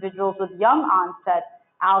individuals with young onset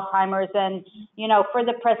Alzheimer's. And, for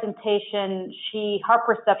the presentation, her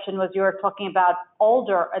perception was, you were talking about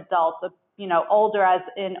older adults, older as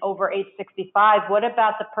in over age 65. What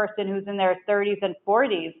about the person who's in their 30s and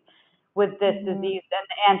 40s with this disease and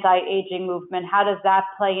the anti-aging movement? How does that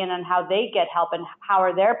play in on how they get help and how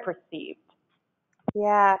are they perceived?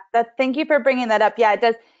 Yeah, thank you for bringing that up. Yeah,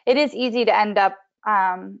 it is easy to end up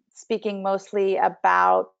speaking mostly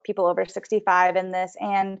about people over 65 in this.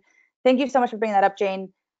 And thank you so much for bringing that up,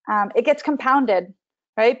 Jane. It gets compounded,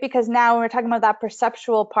 right? Because now when we're talking about that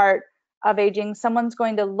perceptual part of aging, someone's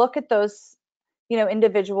going to look at those,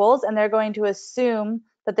 individuals, and they're going to assume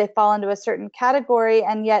that they fall into a certain category,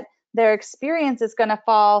 and yet their experience is going to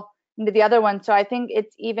fall into the other one. So I think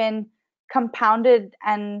it's even compounded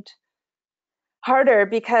and harder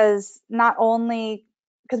because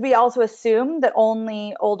we also assume that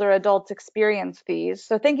only older adults experience these.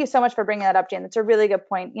 So thank you so much for bringing that up, Jane. That's a really good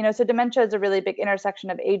point. So dementia is a really big intersection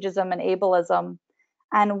of ageism and ableism.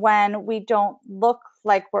 And when we don't look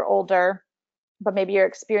like we're older, but maybe you're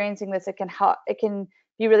experiencing this, it can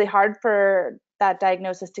be really hard for that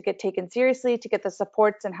diagnosis to get taken seriously, to get the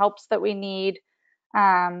supports and helps that we need.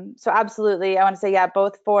 So absolutely, I want to say,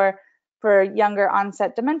 both for younger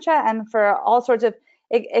onset dementia and for all sorts of,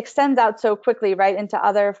 it extends out so quickly, right, into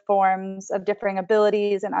other forms of differing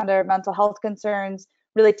abilities and other mental health concerns,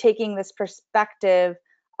 really taking this perspective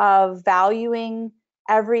of valuing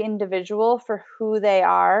every individual for who they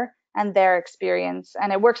are and their experience.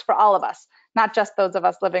 And it works for all of us, not just those of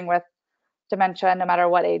us living with dementia, no matter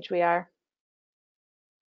what age we are.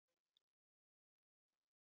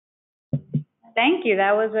 Thank you.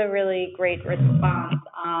 That was a really great response.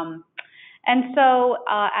 And so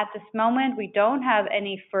at this moment, we don't have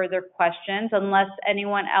any further questions. Unless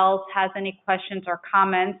anyone else has any questions or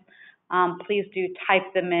comments, please do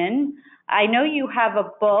type them in. I know you have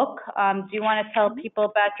a book. Do you want to tell people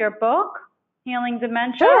about your book, Healing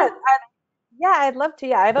Dementia? Sure. Yeah, I'd love to.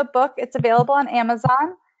 Yeah, I have a book. It's available on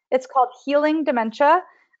Amazon. It's called Healing Dementia,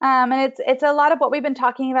 and it's a lot of what we've been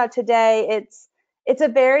talking about today. It's a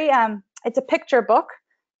very it's a picture book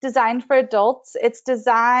designed for adults. It's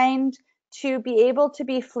designed to be able to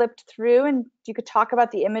be flipped through, and you could talk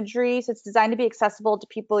about the imagery. So it's designed to be accessible to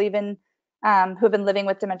people even who have been living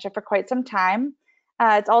with dementia for quite some time.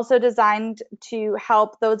 It's also designed to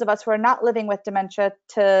help those of us who are not living with dementia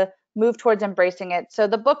to move towards embracing it. So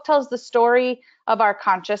the book tells the story of our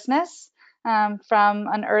consciousness from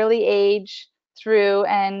an early age through,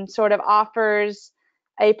 and sort of offers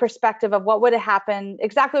a perspective of what would have happened,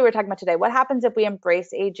 exactly what we're talking about today. What happens if we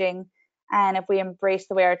embrace aging, and if we embrace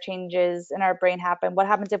the way our changes in our brain happen? What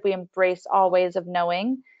happens if we embrace all ways of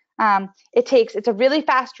knowing? It's a really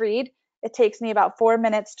fast read. It takes me about 4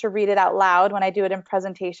 minutes to read it out loud when I do it in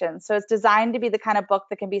presentations. So it's designed to be the kind of book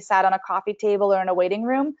that can be sat on a coffee table or in a waiting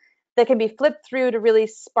room, that can be flipped through to really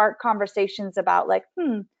spark conversations about, like,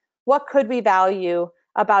 what could we value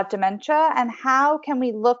about dementia, and how can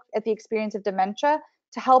we look at the experience of dementia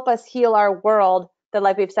to help us heal our world that,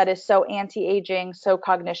 like we've said, is so anti-aging, so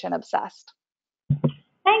cognition obsessed.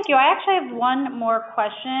 Thank you. I actually have one more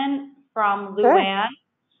question from Sure. Luann.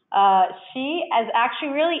 She is actually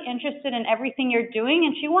really interested in everything you're doing,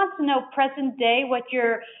 and she wants to know present day what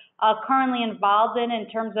you're currently involved in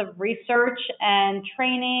terms of research and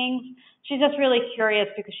trainings. She's just really curious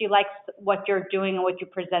because she likes what you're doing and what you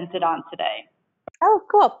presented on today. Oh,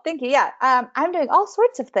 cool. Thank you. Yeah, I'm doing all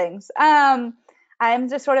sorts of things. I'm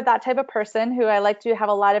just sort of that type of person who I like to have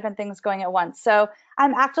a lot of different things going at once. So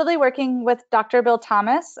I'm actively working with Dr. Bill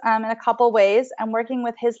Thomas in a couple ways. I'm working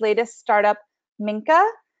with his latest startup, Minka,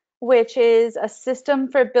 which is a system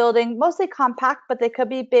for building mostly compact, but they could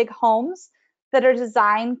be big homes that are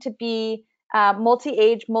designed to be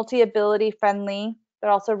multi-age, multi-ability friendly.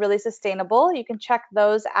 They're also really sustainable. You can check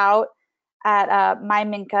those out at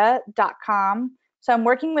myminka.com. So I'm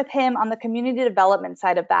working with him on the community development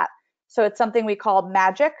side of that. So it's something we call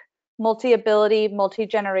MAGIC, multi-ability,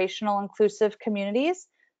 multi-generational inclusive communities.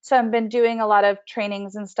 So I've been doing a lot of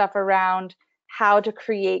trainings and stuff around how to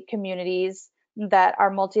create communities that are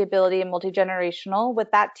multi-ability and multi-generational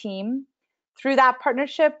with that team. Through that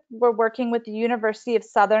partnership, we're working with the University of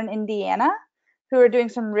Southern Indiana, who are doing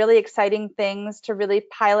some really exciting things to really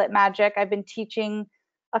pilot MAGIC. I've been teaching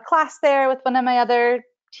a class there with one of my other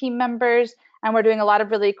team members, and we're doing a lot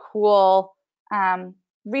of really cool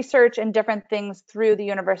research and different things through the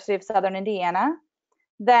University of Southern Indiana.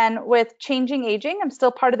 Then with Changing Aging, I'm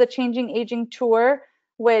still part of the Changing Aging tour,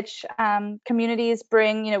 which communities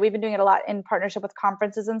bring. We've been doing it a lot in partnership with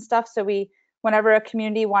conferences and stuff. So whenever a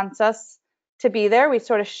community wants us to be there, we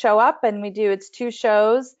sort of show up, and it's 2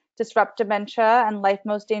 shows, Disrupt Dementia and Life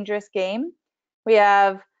Most Dangerous Game. We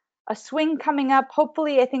have a swing coming up,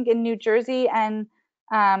 hopefully, I think in New Jersey and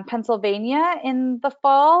Pennsylvania in the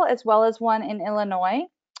fall, as well as one in Illinois.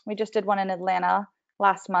 We just did one in Atlanta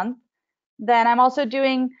last month. Then I'm also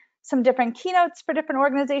doing some different keynotes for different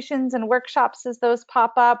organizations and workshops as those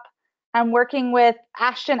pop up. I'm working with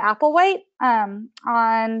Ashton Applewhite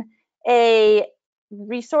on a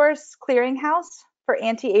resource clearinghouse for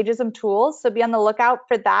anti-ageism tools. So be on the lookout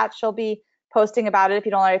for that. She'll be posting about it if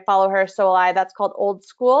you don't already follow her. So will I. That's called Old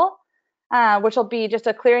School, which will be just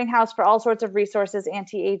a clearinghouse for all sorts of resources,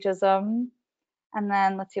 anti-ageism. And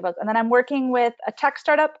then and then I'm working with a tech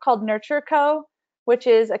startup called Nurture Co, which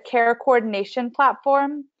is a care coordination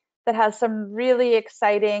platform that has some really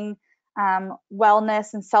exciting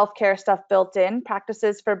wellness and self-care stuff built in,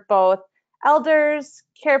 practices for both elders,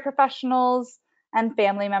 care professionals, and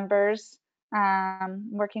family members.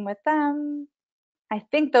 Working with them. I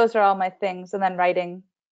think those are all my things, and then writing.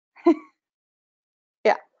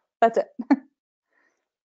 Yeah, that's it.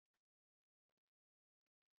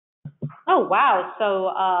 Oh wow!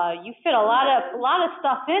 So you fit a lot of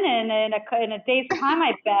stuff in a day's time.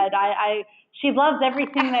 I bet. She loves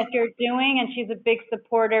everything that you're doing, and she's a big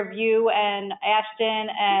supporter of you and Ashton,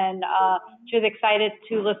 and she was excited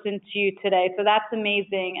to listen to you today. So that's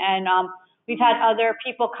amazing. And We've had other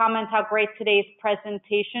people comment how great today's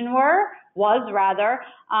presentation was.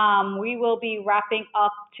 We will be wrapping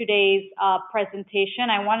up today's presentation.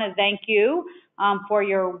 I want to thank you for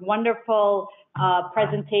your wonderful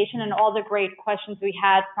presentation and all the great questions we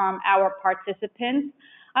had from our participants.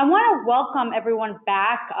 I want to welcome everyone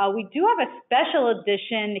back. We do have a special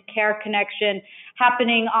edition Care Connection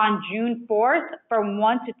happening on June 4th from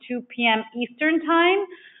 1 to 2 p.m. Eastern Time.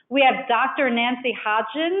 We have Dr. Nancy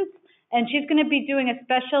Hodgins, and she's going to be doing a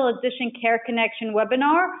special edition Care Connection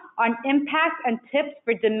webinar on impact and tips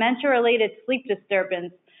for dementia-related sleep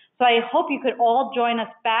disturbance. So I hope you could all join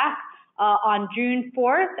us back on June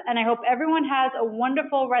 4th, and I hope everyone has a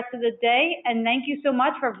wonderful rest of the day, and thank you so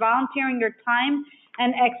much for volunteering your time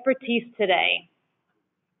and expertise today.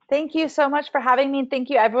 Thank you so much for having me, and thank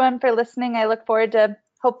you everyone for listening. I look forward to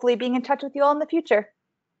hopefully being in touch with you all in the future.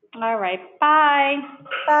 All right, bye.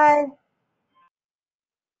 Bye.